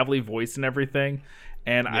whole gravelly voice and everything,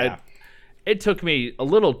 and it took me a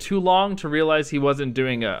little too long to realize he wasn't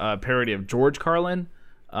doing a parody of George Carlin,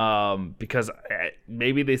 because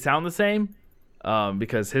maybe they sound the same,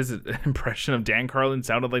 because his impression of Dan Carlin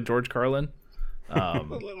sounded like George Carlin.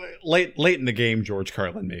 Late in the game, George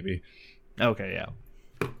Carlin, maybe. Okay, yeah.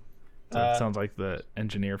 So it sounds like the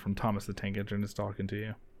engineer from Thomas the Tank Engine is talking to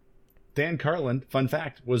you. Dan Carlin, fun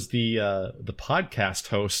fact, was the podcast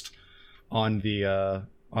host on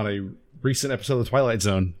a recent episode of the Twilight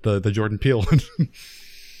Zone, the Jordan Peele.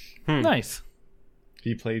 Nice.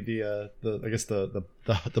 He played the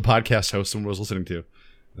podcast host someone was listening to.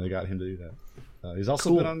 They got him to do that. He's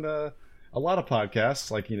also been on a lot of podcasts,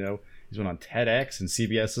 like, you know, he's been on TEDx and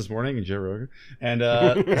CBS This Morning and Joe Rogan, and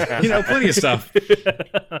you know, plenty of stuff.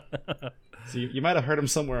 So you might have heard him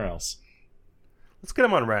somewhere else. Let's get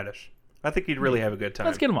him on Radish. I think he'd really have a good time.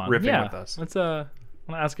 Let's get him on. Riffing with us. Let's I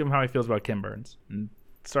want to ask him how he feels about Ken Burns and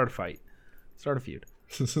start a fight, start a feud.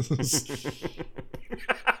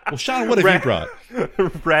 Well, Sean, what have you brought?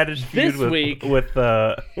 Radish feud This week with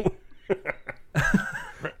what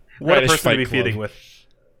Radish person to Fight be Club. feuding with?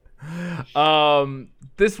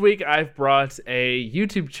 This week I've brought a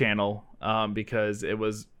YouTube channel because it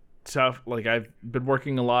was tough. Like, I've been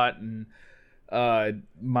working a lot, and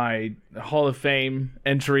my Hall of Fame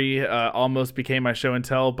entry almost became my show and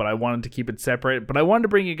tell, but I wanted to keep it separate. But I wanted to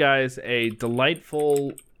bring you guys a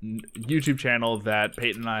delightful YouTube channel that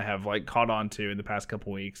Peyton and I have like caught on to in the past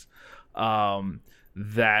couple weeks,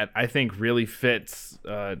 that I think really fits.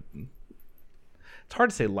 It's hard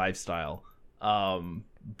to say lifestyle,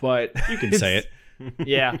 but You can say it.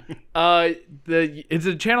 yeah. It's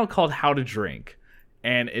a channel called How to Drink,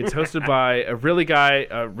 and it's hosted by a really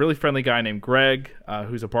friendly guy named Greg,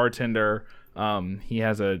 who's a bartender. He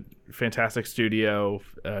has a fantastic studio.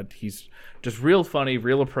 He's just real funny,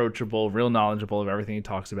 real approachable, real knowledgeable of everything he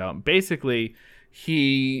talks about. Basically,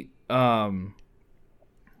 he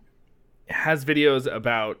has videos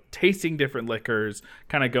about tasting different liquors,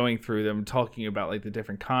 kind of going through them, talking about like the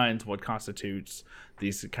different kinds, what constitutes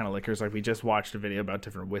these kind of liquors. Like, we just watched a video about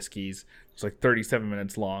different whiskeys. It's like 37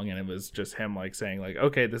 minutes long, and it was just him like saying like,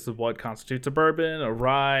 okay, this is what constitutes a bourbon, a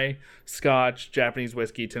rye, Scotch, Japanese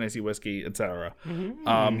whiskey, Tennessee whiskey, etc.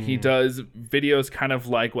 He does videos kind of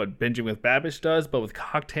like what Binging with Babish does, but with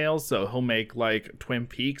cocktails. So he'll make like Twin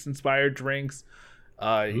Peaks inspired drinks.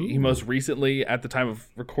 He most recently, at the time of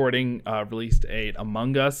recording, released a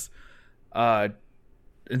Among Us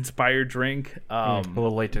inspired drink. A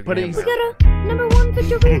little late to the but game. he's- We got a #1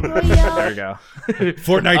 victory royale. There you go.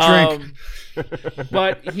 Fortnite drink.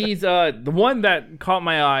 But he's the one that caught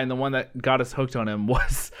my eye, and the one that got us hooked on him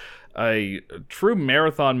was a true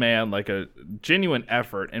marathon man, like a genuine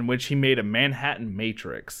effort, in which he made a Manhattan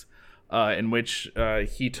Matrix, in which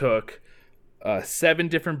he took 7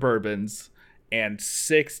 different bourbons and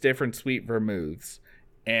 6 different sweet vermouths,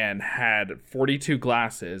 and had 42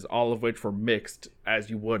 glasses, all of which were mixed as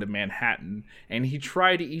you would in Manhattan. And he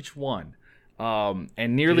tried each one, and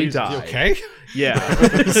nearly died. You okay? Yeah.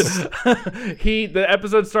 The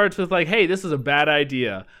episode starts with like, hey, this is a bad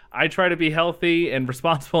idea. I try to be healthy and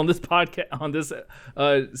responsible on this podcast, on this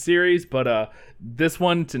series, but this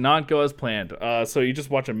one did not go as planned. So you just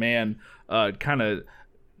watch a man kind of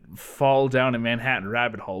fall down a Manhattan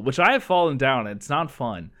rabbit hole, which I have fallen down. It's not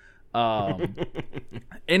fun.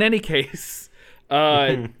 In any case,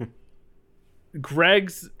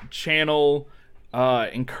 Greg's channel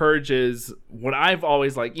encourages what I've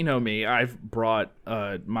always like. You know me. I've brought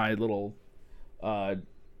my little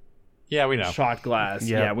Yeah, we know. shot glass.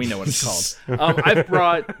 Yeah. Yeah, we know what it's called. I've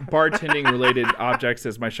brought bartending related objects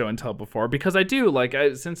as my show and tell before, because I do like,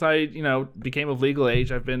 since I became of legal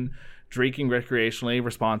age, I've been drinking recreationally,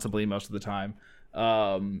 responsibly most of the time.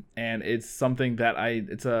 And it's something that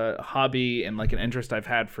it's a hobby and like an interest I've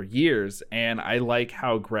had for years. And I like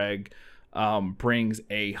how Greg brings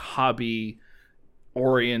a hobby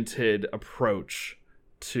oriented approach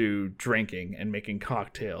to drinking and making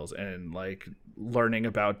cocktails and like learning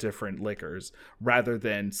about different liquors, rather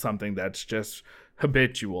than something that's just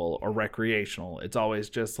habitual or recreational. It's always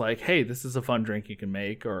just like, hey, this is a fun drink you can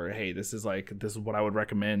make, or hey, this is what I would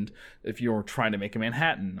recommend if you're trying to make a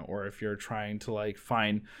Manhattan, or if you're trying to like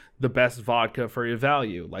find the best vodka for your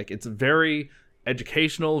value. Like, it's very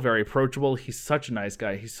educational, very approachable. He's such a nice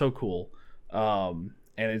guy. He's so cool.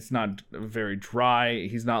 And it's not very dry.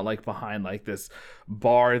 He's not like behind like this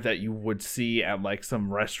bar that you would see at like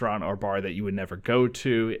some restaurant or bar that you would never go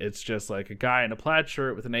to. It's just like a guy in a plaid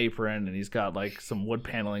shirt with an apron, and he's got like some wood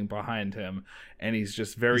paneling behind him, and he's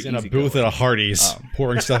just very He's in a easy booth going. at a Hardee's,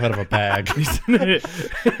 pouring stuff out of a bag.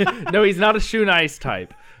 No, he's not a shoe nice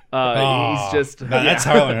type. He's just That's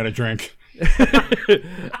how I learned how to drink.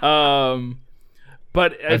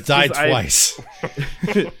 But I've it's died just- twice.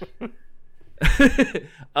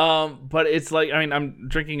 But it's like, I mean, I'm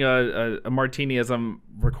drinking a martini as I'm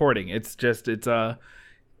recording. It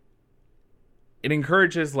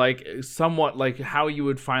encourages like somewhat like how you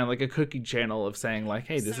would find like a cooking channel of saying like,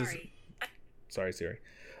 hey, this is sorry Siri.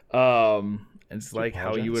 It's like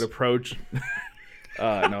how you would approach no,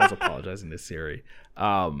 I was apologizing to Siri.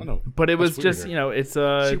 no, But it was that's just, weirder. it's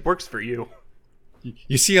She works for you.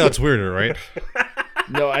 You see how it's weirder, right?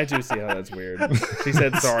 No, I do see how that's weird. She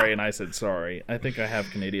said sorry, and I said sorry. I think I have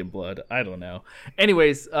Canadian blood. I don't know.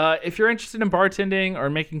 Anyways, if you're interested in bartending or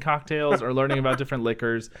making cocktails or learning about different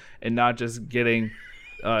liquors and not just getting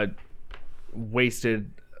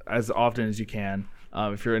wasted as often as you can,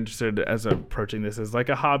 if you're interested as approaching this as like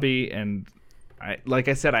a hobby, and like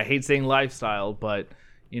I said, I hate saying lifestyle, but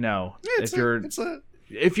you know,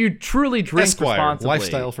 if you truly drink Esquire, responsibly,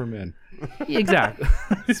 lifestyle for men. Exactly.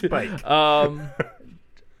 Spike.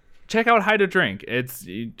 Check out How to Drink.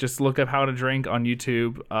 You just look up How to Drink on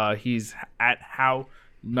YouTube. He's at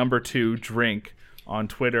how2drink on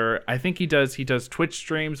Twitter. I think he does Twitch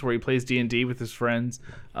streams where he plays D&D with his friends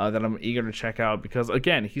that I'm eager to check out because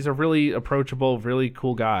again, he's a really approachable, really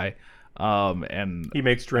cool guy. And he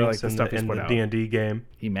makes drinks in the D&D game.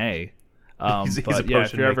 He may. He's but a yeah,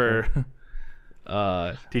 if potion you're maker.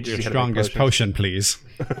 ever Teaches Your you how to make strongest potions. potion, please.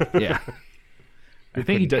 yeah. I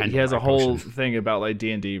think he has a whole thing about like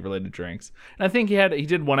D&D related drinks. And I think he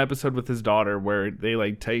did one episode with his daughter where they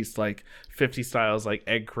like taste like 50 styles like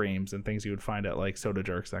egg creams and things you would find at like Soda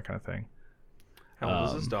Jerks, that kind of thing. How old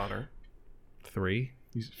is his daughter? 3.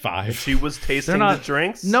 He's 5. She was tasting the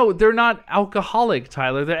drinks? No, they're not alcoholic,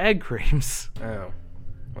 Tyler. They're egg creams. Oh.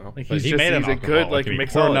 Well, Like But he made he's an a good alcoholic like and he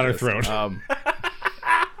poured it down her mixologist. throat.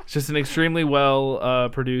 It's just an extremely well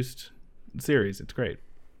produced series. It's great.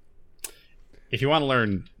 If you want to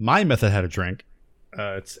learn my method how to drink,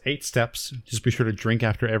 it's 8 steps. Just be sure to drink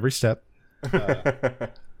after every step.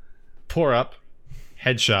 Pour up,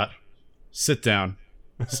 headshot, sit down,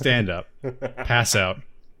 stand up, pass out,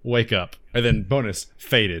 wake up, and then bonus,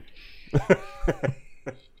 faded.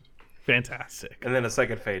 Fantastic. and then a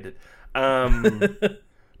second faded.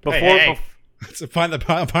 Before Hey. So find the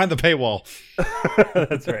paywall.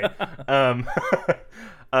 That's right.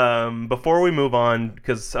 Before we move on,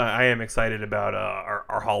 because I am excited about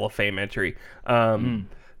our Hall of Fame entry.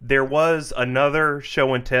 There was another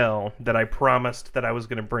show and tell that I promised that I was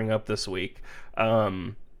going to bring up this week.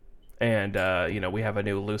 And we have a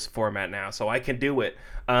new loose format now, so I can do it.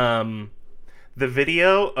 The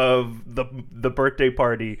video of the birthday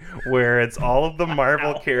party where it's all of the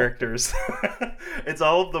Marvel characters. It's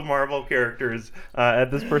all of the Marvel characters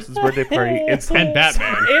at this person's birthday party. And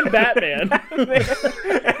Batman. And Batman.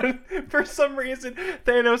 And for some reason,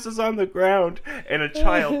 Thanos is on the ground, and a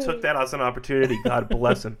child took that as an opportunity, God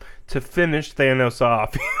bless him, to finish Thanos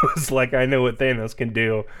off. He was like, I know what Thanos can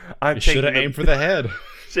do. You should have aimed for the head.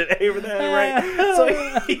 Should aim for the head, right? So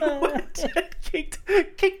he went and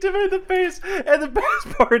kicked him in the face, and the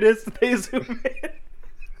best part is they zoom in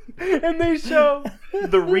and they show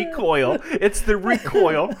the recoil. It's the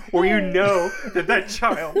recoil where you know that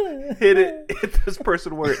child hit this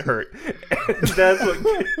person where it hurt. And that's what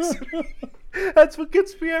gets me. That's what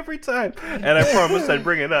gets me every time. And I promised I'd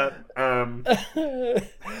bring it up.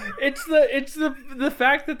 It's the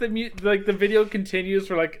fact that the video continues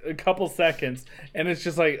for like a couple seconds and it's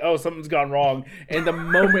just like, oh, something's gone wrong, and the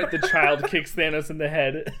moment the child kicks Thanos in the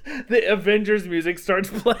head, the Avengers music starts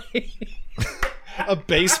playing. A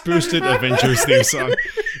bass boosted Avengers theme song,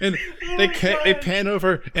 and they pan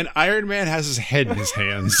over, and Iron Man has his head in his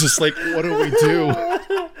hands, just like, what do we do?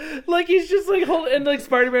 Like he's just like holding, and like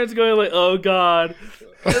Spider-Man's going like, oh god.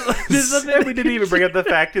 And we didn't even bring up the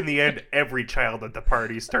fact in the end every child at the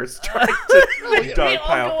party starts trying to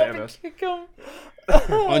dogpile Thanos. Kick him.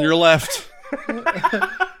 On your left.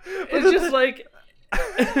 It's just like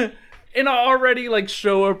an already like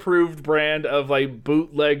show approved brand of like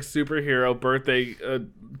bootleg superhero birthday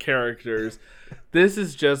characters. This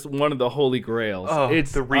is just one of the holy grails.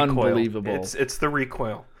 It's the recoil. Unbelievable. It's the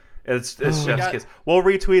recoil. It's Chef's Kiss. We'll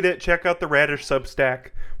retweet it. Check out the Radish Substack.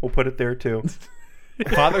 We'll put it there too.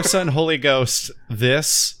 Father, Son, Holy Ghost.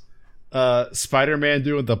 This Spider-Man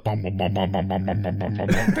doing the bum bum bum bum bum bum bum bum bum bum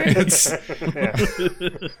dance,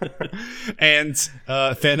 and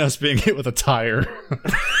Thanos being hit with a tire.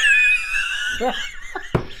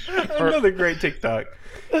 Another great TikTok.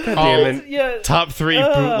 God damn it. Yeah. Top 3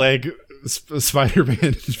 bootleg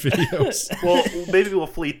Spider-Man videos. Well, maybe we'll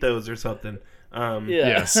fleet those or something. Yeah.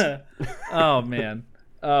 Yes. Oh man.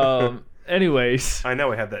 Anyways. I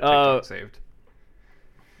know I have that TikTok saved.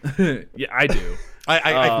 Yeah, I do. I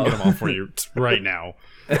can get them all for you right now.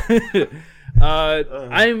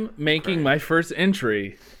 I'm making my first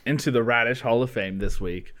entry into the Radish Hall of Fame this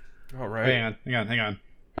week. All right. Hang on.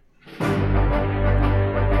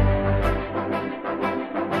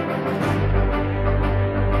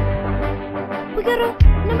 We got a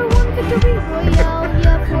 #1 victory royale.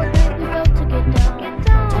 Yeah, Fortnite, we about to get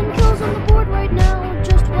down. 10 kills on the board right now.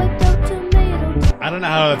 Just wiped out Tomato. I don't know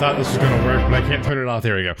how I thought this was going to work, but I can't turn it off.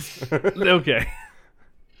 There we go. Okay.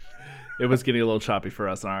 it was getting a little choppy for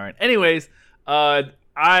us. All right. Anyways,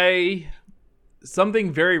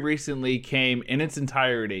 something very recently came in its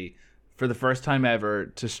entirety for the first time ever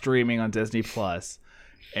to streaming on Disney Plus,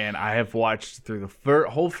 and I have watched through the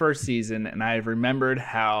whole first season, and I have remembered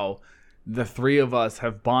how the three of us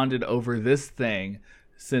have bonded over this thing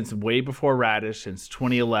since way before Radish, since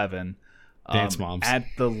 2011. Dance Moms. At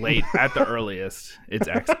the earliest. It's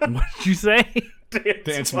excellent. What did you say?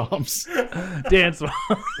 Dance Moms. Dance Moms.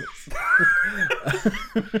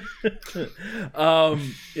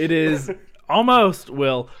 It is almost,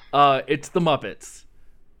 Will. It's the Muppets.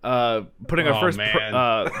 Putting our first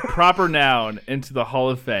proper noun into the Hall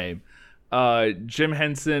of Fame. Jim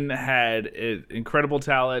Henson had incredible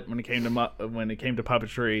talent when it came to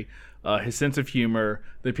puppetry. His sense of humor,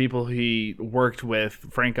 the people he worked with,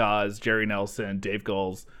 Frank Oz, Jerry Nelson, Dave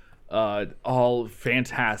Goelz, all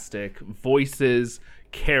fantastic voices,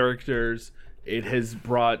 characters. It has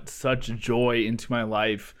brought such joy into my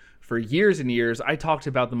life for years and years. I talked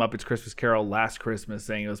about The Muppets Christmas Carol last Christmas,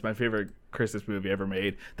 saying it was my favorite Christmas movie ever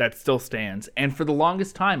made. That still stands. And for the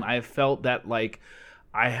longest time, I have felt that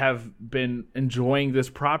I have been enjoying this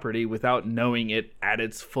property without knowing it at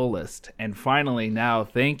its fullest. And finally now,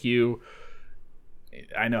 thank you.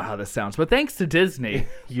 I know how this sounds, but thanks to Disney,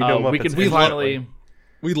 we love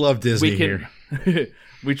Disney here.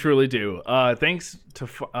 We truly do. Thanks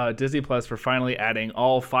to Disney Plus for finally adding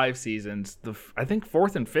all 5 seasons. I think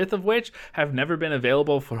 4th and 5th of which have never been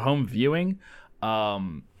available for home viewing.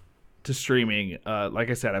 To streaming. Like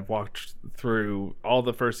I said, I've walked through all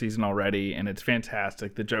the first season already, and it's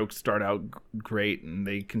fantastic. The jokes start out great, and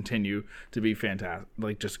they continue to be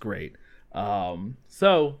fantastic, just great.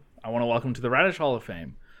 So I want to welcome to the Radish Hall of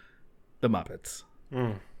Fame, the Muppets.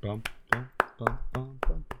 Bum, bum, bum, bum,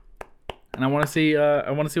 bum. And I want to see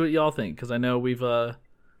what y'all think, because I know we've,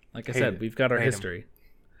 like I said, we've got our history.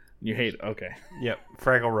 You hate it. Okay. Yep.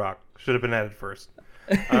 Fraggle Rock should have been added first.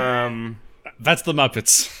 That's the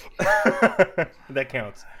Muppets. That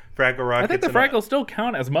counts. Fraggle Rock. I think the Fraggles still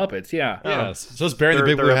count as Muppets. Yeah. Yes. So it's Bear in the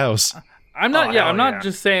Big Blue House. I'm not. I'm not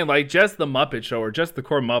just saying just the Muppet Show or just the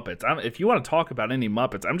core Muppets. If you want to talk about any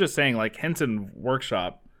Muppets, I'm just saying Henson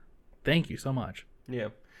Workshop. Thank you so much. Yeah.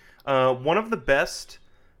 One of the best.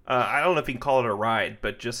 I don't know if you can call it a ride,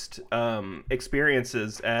 but just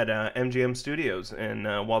experiences at MGM Studios in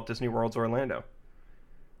Walt Disney World's Orlando.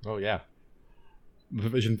 Oh yeah.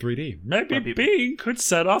 Vision 3D. Maybe Bing could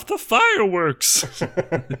set off the fireworks. I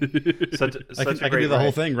can do the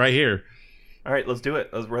whole thing right here. All right, let's do it.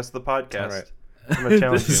 Let's rest of the podcast. All right. I'm going to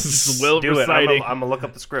challenge you. This is Will do reciting. it. I'm going to look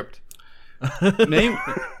up the script.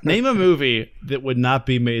 Name a movie that would not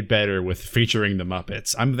be made better with featuring the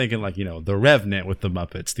Muppets. I'm thinking The Revenant with the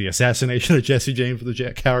Muppets, The Assassination of Jesse James with the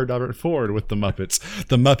Jack Howard Robert Ford with the Muppets,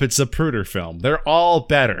 the Muppets Zapruder film. They're all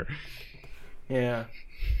better. Yeah.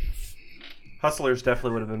 Hustlers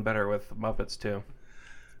definitely would have been better with Muppets too.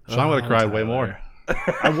 Sean would have cried way more.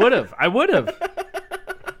 I would have.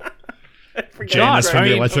 Janice from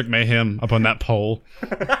the Electric Mayhem up on that pole.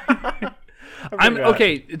 I'm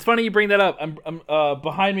okay. It's funny you bring that up. I'm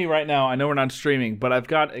behind me right now. I know we're not streaming, but I've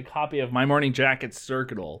got a copy of My Morning Jacket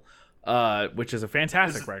Circuitl, which is a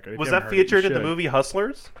fantastic record. Was that featured in the movie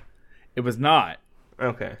Hustlers? It was not.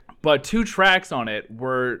 Okay. But 2 tracks on it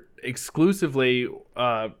were exclusively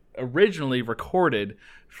originally recorded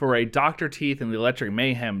for a Dr. Teeth and the Electric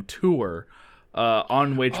Mayhem tour,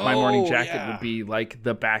 on which My Morning Jacket would be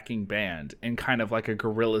the backing band in kind of a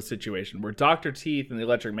guerrilla situation where Dr. Teeth and the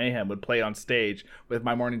Electric Mayhem would play on stage with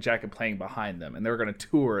My Morning Jacket playing behind them, and they were going to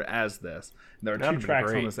tour as this. And there are 2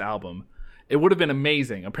 tracks on this album. It would have been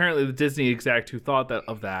amazing. Apparently the Disney exec who thought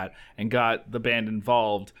of that and got the band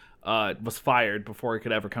involved was fired before it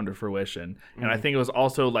could ever come to fruition. And I think it was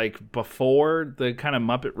also before the kind of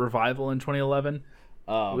Muppet revival in 2011.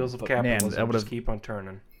 Wheels of capitalism would just keep on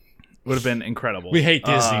turning. Would have been incredible. We hate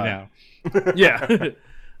Disney now. Yeah.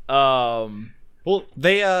 Well,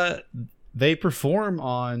 they perform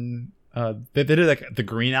on they did the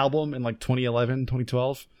Green album in 2011,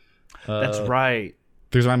 2012. That's right.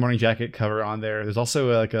 There's My Morning Jacket cover on there. There's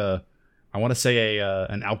also I want to say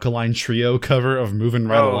an Alkaline Trio cover of Moving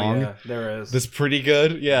Right Along. Yeah, there is. That's pretty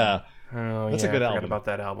good. Yeah. Oh, that's a a good I album. forgot about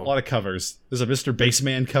that album. A lot of covers. There's a Mr.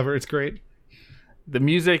 Bassman cover. It's great. The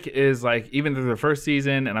music is even through the first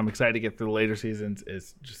season, and I'm excited to get through the later seasons.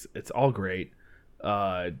 It's all great.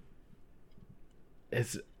 I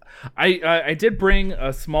did bring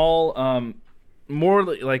a small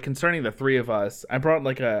more concerning the 3 of us. I brought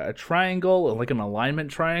a triangle, an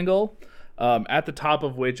alignment triangle, at the top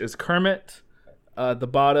of which is Kermit. The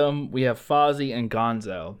bottom we have Fozzie and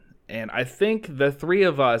Gonzo, and I think the 3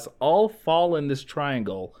 of us all fall in this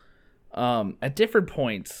triangle at different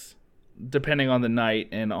points, depending on the night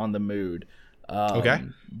and on the mood. Okay.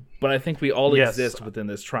 But I think we all Yes. exist within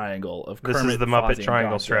this triangle of This Kermit, is the Muppet Fozzie, and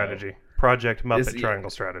Triangle Gonzo. strategy. Project Muppet Is- Triangle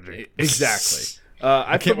strategy. Exactly.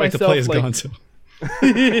 I can't wait to play as Gonzo.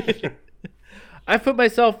 I put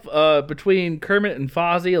myself between Kermit and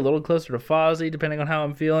Fozzie, a little closer to Fozzie, depending on how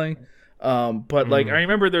I'm feeling. But like, I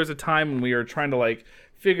remember there was a time when we were trying to like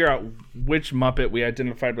figure out which Muppet we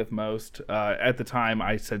identified with most. At the time,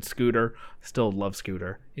 I said Scooter. Still love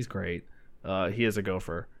Scooter. He's great. He is a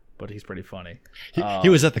gopher, but he's pretty funny. He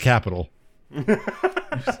was at the Capitol.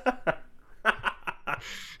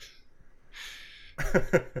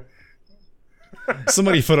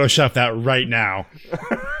 Somebody Photoshop that right now.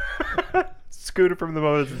 Scooter from the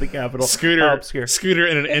Muppets at the Capitol. Scooter, How obscure. Scooter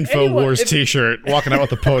in an anyone- InfoWars t-shirt, walking out with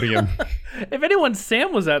the podium. If anyone,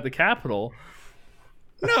 Sam was at the Capitol.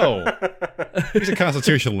 No, he's a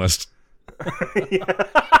constitutionalist.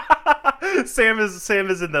 Sam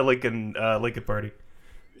is in the Lincoln Party.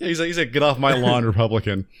 Yeah, he's a get off my lawn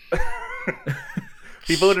Republican.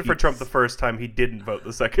 He voted for Trump the first time. He didn't vote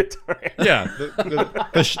the second time. Yeah,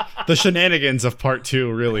 the shenanigans of part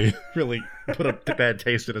 2 really put a bad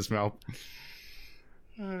taste in his mouth.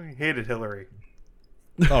 He hated Hillary.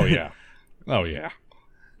 Oh yeah,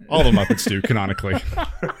 all the Muppets do canonically.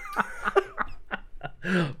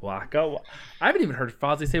 Waka. I haven't even heard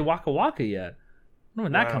Fozzie say Waka Waka yet. I don't know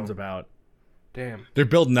when that Wow. comes about. Damn. They're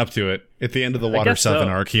building up to it. At the end of the Water guess 7 so.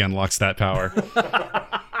 arc, he unlocks that power.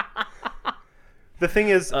 The thing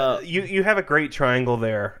is, you have a great triangle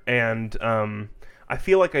there, and I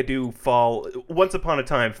feel like I do fall. Once upon a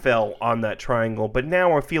time, fell on that triangle, but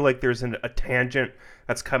now I feel like there's a tangent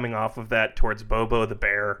that's coming off of that towards Bobo the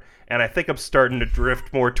bear, and I think I'm starting to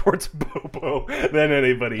drift more towards Bobo than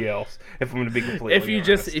anybody else. If I'm going to be completely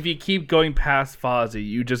honest. If you keep going past Fozzie,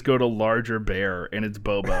 you just go to larger bear, and it's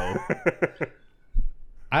Bobo.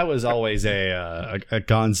 I was always a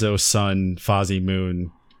Gonzo Sun Fozzie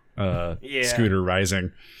Moon Scooter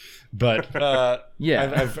Rising, but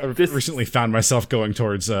Yeah. I've recently found myself going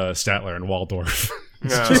towards Statler and Waldorf.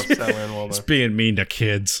 It's Being mean to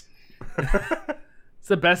kids. It's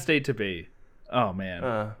the best state to be. Oh man,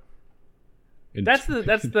 And- that's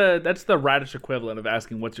the Radish equivalent of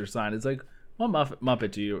asking what's your sign. It's like, what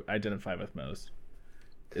Muppet do you identify with most?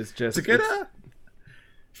 It's just It's a good.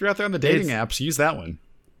 If you're out there on the dating apps, use that one.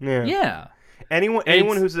 yeah. Anyone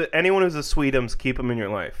who's a Sweetums, keep them in your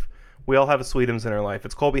life. We all have a Sweetums in our life.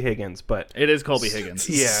 It's Colby Higgins, but It is Colby Higgins.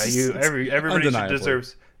 yeah, everybody Undeniably.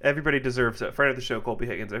 Everybody deserves a friend of the show, Colby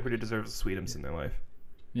Higgins. Everybody deserves a Sweetums in their life.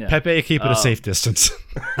 Yeah. Pepe, keep it a safe distance.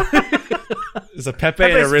 There's a Pepe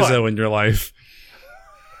and a Pepe's Rizzo fun. in your life.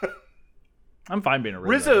 I'm fine being a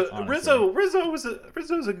Rizzo. Rizzo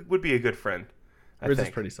would be a good friend. I Rizzo's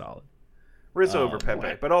think. pretty solid. Rizzo over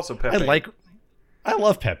Pepe, but also Pepe. I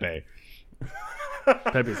love Pepe.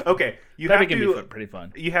 Pepe's Okay, you Pepe have can to be pretty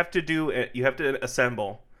fun. you have to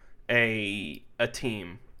assemble a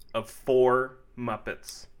team of 4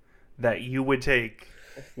 Muppets that you would take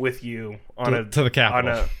with you on To the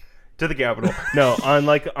Capitol. To the Capitol. No, on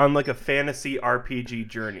like a fantasy RPG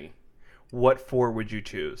journey. What 4 would you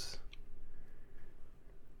choose?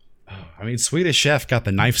 I mean, Swedish Chef got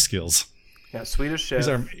the knife skills. Yeah, Swedish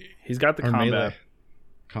Chef. He's got the Our combat. melee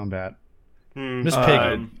combat. Miss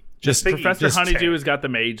Piggy. Just Piggy. Professor Just Honeydew tank. has got the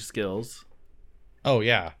mage skills. Oh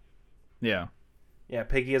yeah. Yeah. Yeah,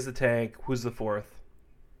 Piggy is the tank. Who's the 4th?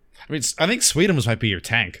 I mean, I think Sweetums might be your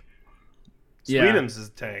tank. Yeah. Sweetums is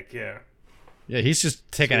the tank. Yeah. Yeah, he's just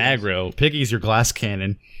taking aggro. Piggy's your glass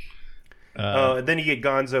cannon. And then you get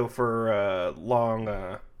Gonzo for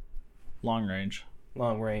long Long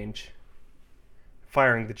range.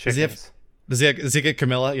 Firing the Does he have- chickens. Does he get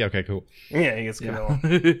Camilla? Yeah, okay, cool. Yeah, he gets Camilla.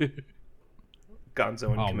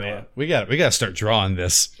 Gonzo and Oh Camilla. man, we got to start drawing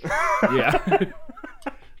this. Yeah.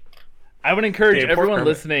 I would encourage Damn, poor everyone Kermit.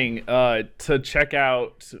 listening to check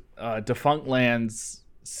out Defunct Land's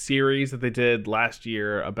series that they did last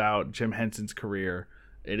year about Jim Henson's career.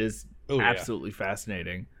 It is Oh, yeah. absolutely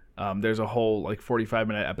fascinating. There's a whole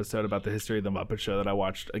 45-minute episode about the history of the Muppet Show that I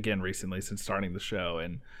watched again recently since starting the show,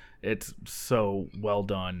 and it's so well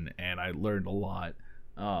done, and I learned a lot.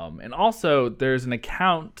 And also, there's an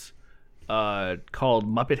account called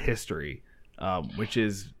Muppet History, which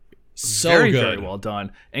is So very, good. very well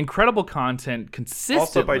done. Incredible content, consistently.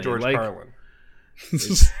 Also by George Carlin.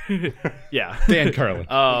 Yeah. Dan Carlin.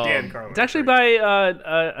 Dan Carlin. It's actually by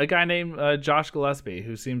a guy named Josh Gillespie,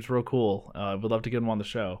 who seems real cool. Would love to get him on the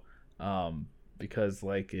show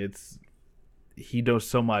because he knows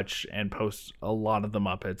so much and posts a lot of the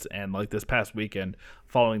Muppets. And this past weekend,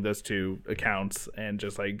 following those 2 accounts and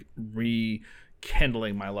just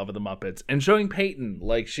kindling my love of the Muppets and showing Peyton,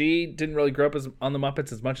 like, she didn't really grow up on the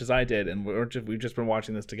Muppets as much as I did, and we've just been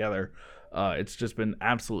watching this together. It's just been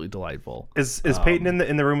absolutely delightful. Is Peyton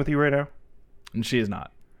in the room with you right now? And she is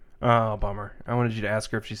not. Oh, bummer. I wanted you to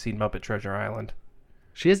ask her if she's seen Muppet Treasure Island.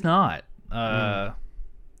 She is not.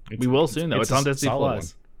 We will soon, though. It's on Disney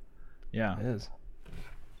Plus. Yeah, It is.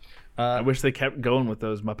 I wish they kept going with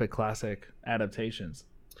those Muppet classic adaptations.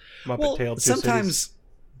 Muppet Tale 2 sometimes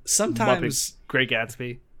Muppet Great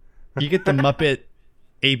Gatsby. you get the Muppet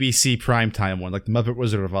ABC primetime one, like the Muppet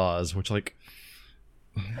Wizard of Oz, which like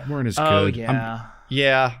weren't as good. Oh yeah,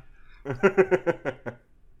 yeah.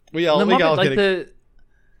 we all Muppet, get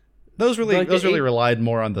those really like the relied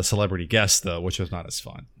more on the celebrity guests though, which was not as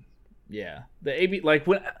fun. Yeah, the AB, like,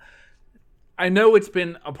 when I know it's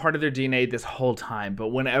been a part of their DNA this whole time, but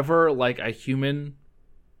whenever like a human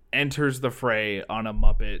enters the fray on a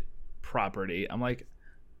Muppet property, I'm like,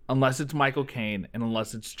 unless it's Michael Caine and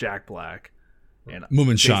unless it's Jack Black and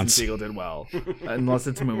Jason Segel did well, unless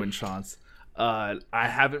it's Mummenschanz, I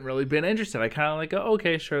haven't really been interested. I kind of like go,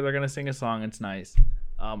 okay, sure, they're gonna sing a song, it's nice.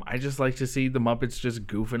 I just like to see the Muppets just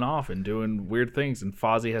goofing off and doing weird things, and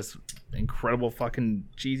Fozzie has incredible fucking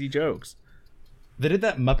cheesy jokes. They did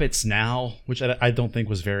that Muppets Now, which I don't think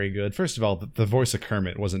was very good. First of all, the voice of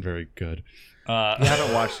Kermit wasn't very good. I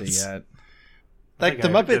haven't watched it yet. Like the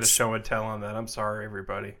I did a Muppets show and tell on that. I'm sorry,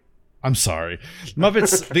 everybody. I'm sorry.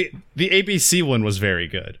 Muppets the ABC one was very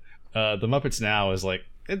good. The Muppets Now is like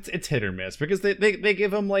it's hit or miss because they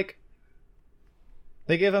give them like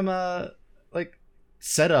like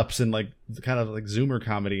setups and like kind of like Zoomer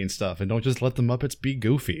comedy and stuff, and don't just let the Muppets be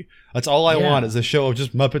goofy. That's all I want is a show of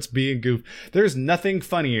just Muppets being goofy. There's nothing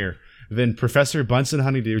funnier than Professor Bunsen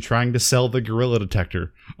Honeydew trying to sell the gorilla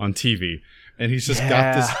detector on TV. And he's just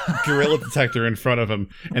got this gorilla detector in front of him.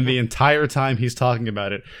 And the entire time he's talking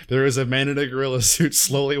about it, there is a man in a gorilla suit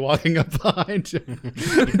slowly walking up behind him.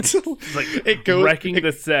 Until Like wrecking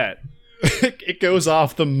the set. It goes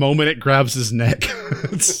off the moment it grabs his neck.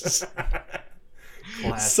 It's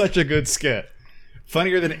such a good skit.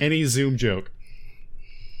 Funnier than any Zoom joke.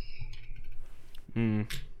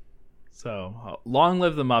 So, long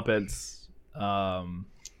live the Muppets.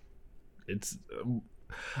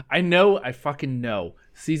 I fucking know.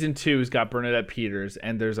 Season 2's got Bernadette Peters,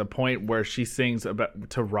 and there's a point where she sings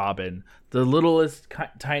to Robin, the littlest,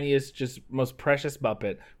 tiniest, just most precious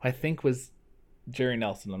Muppet, who I think was Jerry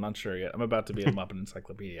Nelson. I'm not sure yet. I'm about to be a Muppet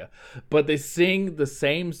encyclopedia. But they sing the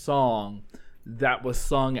same song that was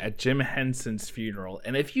sung at Jim Henson's funeral.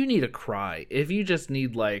 And if you need a cry, if you just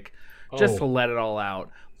need to let it all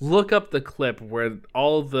out, look up the clip where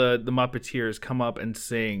all the Muppeteers come up and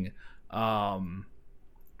sing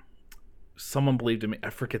Someone Believed in Me. I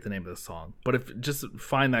forget the name of the song, but if just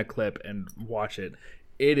find that clip and watch it,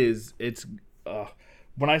 it's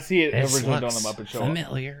when I see it originally on the Muppet Show,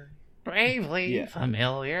 familiar, bravely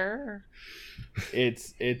familiar.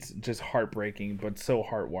 It's just heartbreaking, but so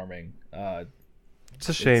heartwarming. It's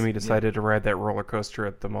a shame he decided to ride that roller coaster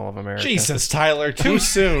at the Mall of America. Jesus, Tyler, too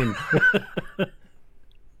soon.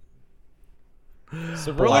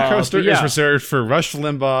 The roller coaster is reserved for Rush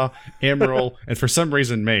Limbaugh, Emerald, and for some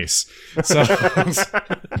reason Mace. So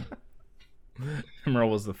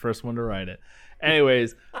Emerald was the first one to ride it.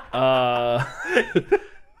 Anyways, the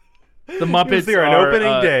Muppets he was there on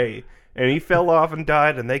opening day, and he fell off and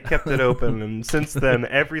died, and they kept it open. And since then,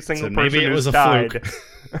 every single person who's died.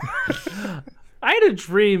 I had a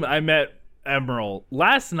dream I met Emerald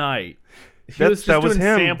last night. He was just that was doing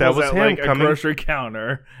him. samples That was at him like a coming. grocery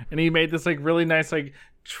counter, and he made this like really nice like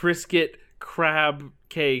Triscuit crab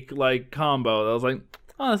cake like combo. I was like,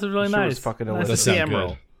 oh, this is really Sure nice. was fucking Nice to delicious. see That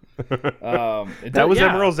sound Emerald. That was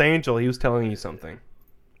Emerald's angel. He was telling you something.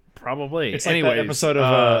 Probably. it's like Anyways, that episode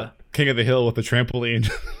of King of the Hill with the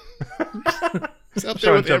trampoline. He's up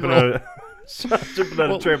there with Jumping Emerald. on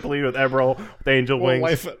a trampoline with Emerald with angel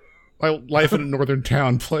wings. Life in a northern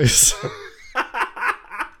town place.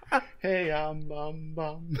 Hey,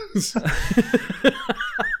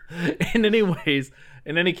 in any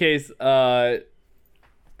case, the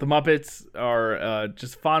Muppets are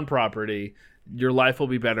just fond property. Your life will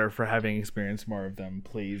be better for having experienced more of them.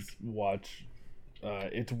 Please watch.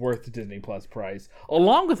 It's worth the Disney Plus price,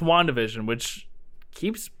 along with WandaVision, which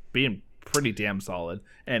keeps being pretty damn solid.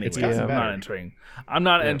 Anyways, I'm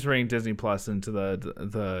not entering Disney Plus into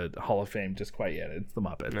the Hall of Fame just quite yet. It's the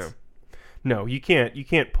Muppets. No, you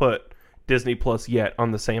can't put Disney Plus yet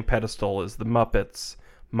on the same pedestal as the Muppets,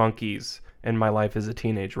 Monkeys, and My Life as a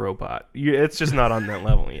Teenage Robot. It's just not on that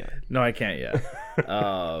level yet. No, I can't yet.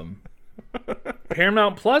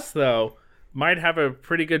 Paramount Plus, though, might have a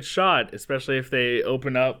pretty good shot, especially if they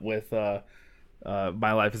open up with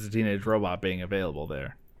My Life as a Teenage Robot being available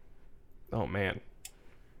there. Oh man,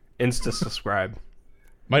 Insta subscribe.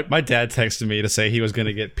 My dad texted me to say he was going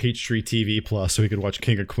to get Peachtree TV Plus so he could watch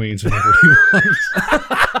King of Queens whenever he wants.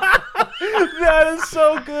 That is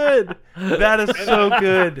so good. That is so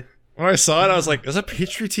good. When I saw it, I was like, "Is that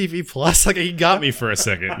Peachtree TV Plus?" Like, he got me for a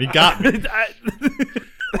second. He got me.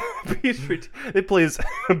 Peachtree. It plays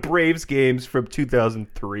Braves games from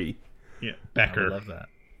 2003. Yeah, Becker. I love that.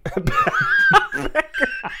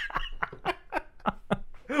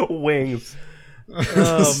 Wings.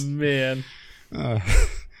 Oh man.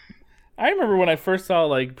 I remember when I first saw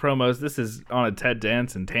like promos. This is on a Ted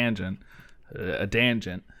Danson tangent, a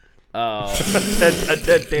tangent. A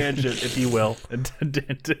tangent, if you will.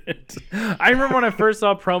 I remember when I first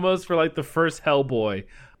saw promos for like the first Hellboy,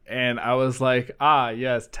 and I was like,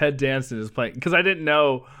 yes, Ted Danson is playing, because I didn't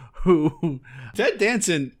know who. Ted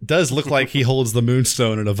Danson does look like he holds the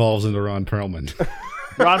Moonstone and evolves into Ron Perlman.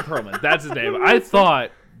 Ron Perlman, that's his name. I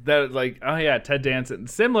thought that like, oh yeah, Ted Danson,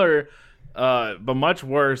 similar. But much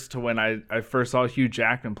worse to when I first saw Hugh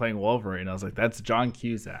Jackman playing Wolverine. I was like, that's John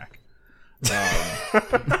Cusack.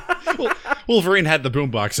 Wolverine had the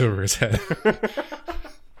boombox over his head.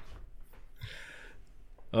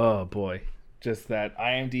 Oh boy, just that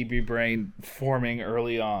IMDb brain forming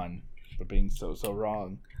early on, but being so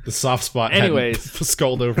wrong. The soft spot Anyways. hadn't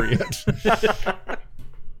skulled over yet.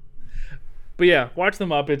 But yeah, watch the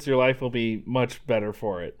Muppets. Your life will be much better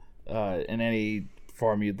for it in any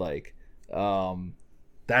form you'd like.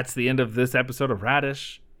 That's the end of this episode of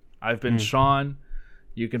Radish. I've been Sean.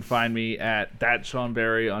 You can find me at that Sean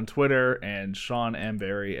Barry on Twitter and Sean M.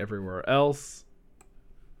 Barry everywhere else.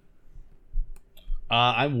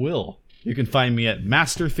 I'm Will. You can find me at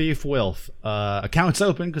Master Thief Wilf. Account's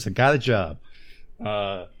open because I got a job.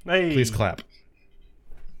 Please clap.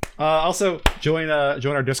 Also, join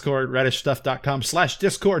our Discord,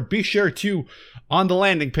 radishstuff.com/Discord. Be sure to, on the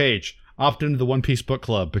landing page, opt into the One Piece Book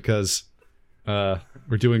Club because we're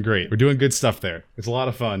doing great. We're doing good stuff there. It's a lot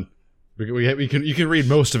of fun. You can read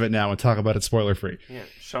most of it now and talk about it spoiler free. Yeah,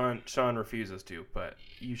 Sean refuses to, but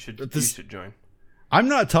you should join. I'm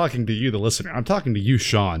not talking to you, the listener. I'm talking to you,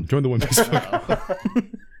 Sean. Join the One Piece Book Club.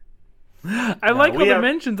 I like all the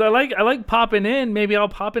mentions. I like popping in. Maybe I'll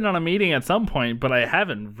pop in on a meeting at some point, but I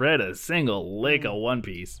haven't read a single lick of One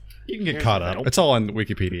Piece. You can get caught up. It's all on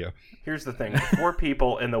Wikipedia. Here's the thing. 4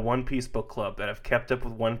 people in the One Piece book club that have kept up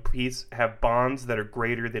with One Piece have bonds that are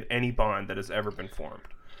greater than any bond that has ever been formed.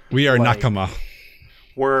 We are Nakama.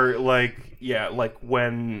 We're like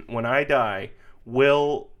when I die,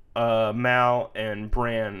 Will, Mal, and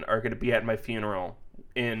Bran are going to be at my funeral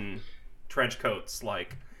in trench coats,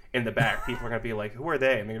 like in the back. People are going to be like, who are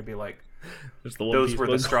they? And they're going to be like, those were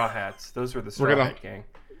the Straw Hats. Those were the Straw Hat Gang.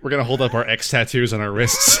 We're going to hold up our X tattoos on our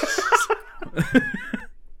wrists.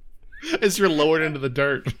 As you're lowered into the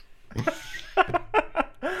dirt.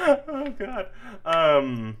 Oh, God.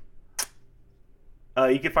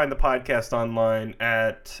 You can find the podcast online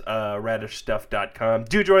at radishstuff.com.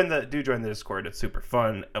 Do join the Discord. It's super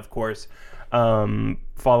fun, of course. Follow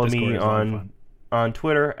Discord me on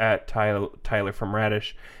Twitter at Tyler from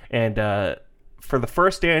Radish. And for the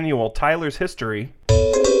first annual Tyler's History,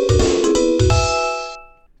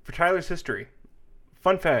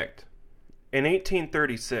 fun fact, in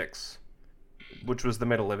 1836, which was the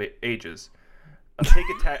Middle Ages, a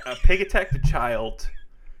pig attacked a child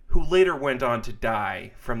who later went on to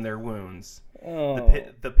die from their wounds. Oh.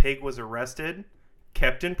 The pig was arrested,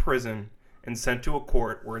 kept in prison, and sent to a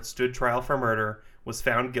court where it stood trial for murder, was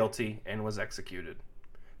found guilty, and was executed.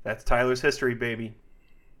 That's Tyler's History, baby.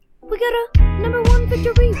 We got a #1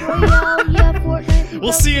 victory royale, yeah, Fortnite.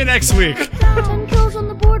 We'll see you next week. 10 kills on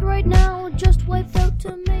the board right now, just wiped out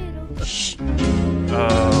tomato.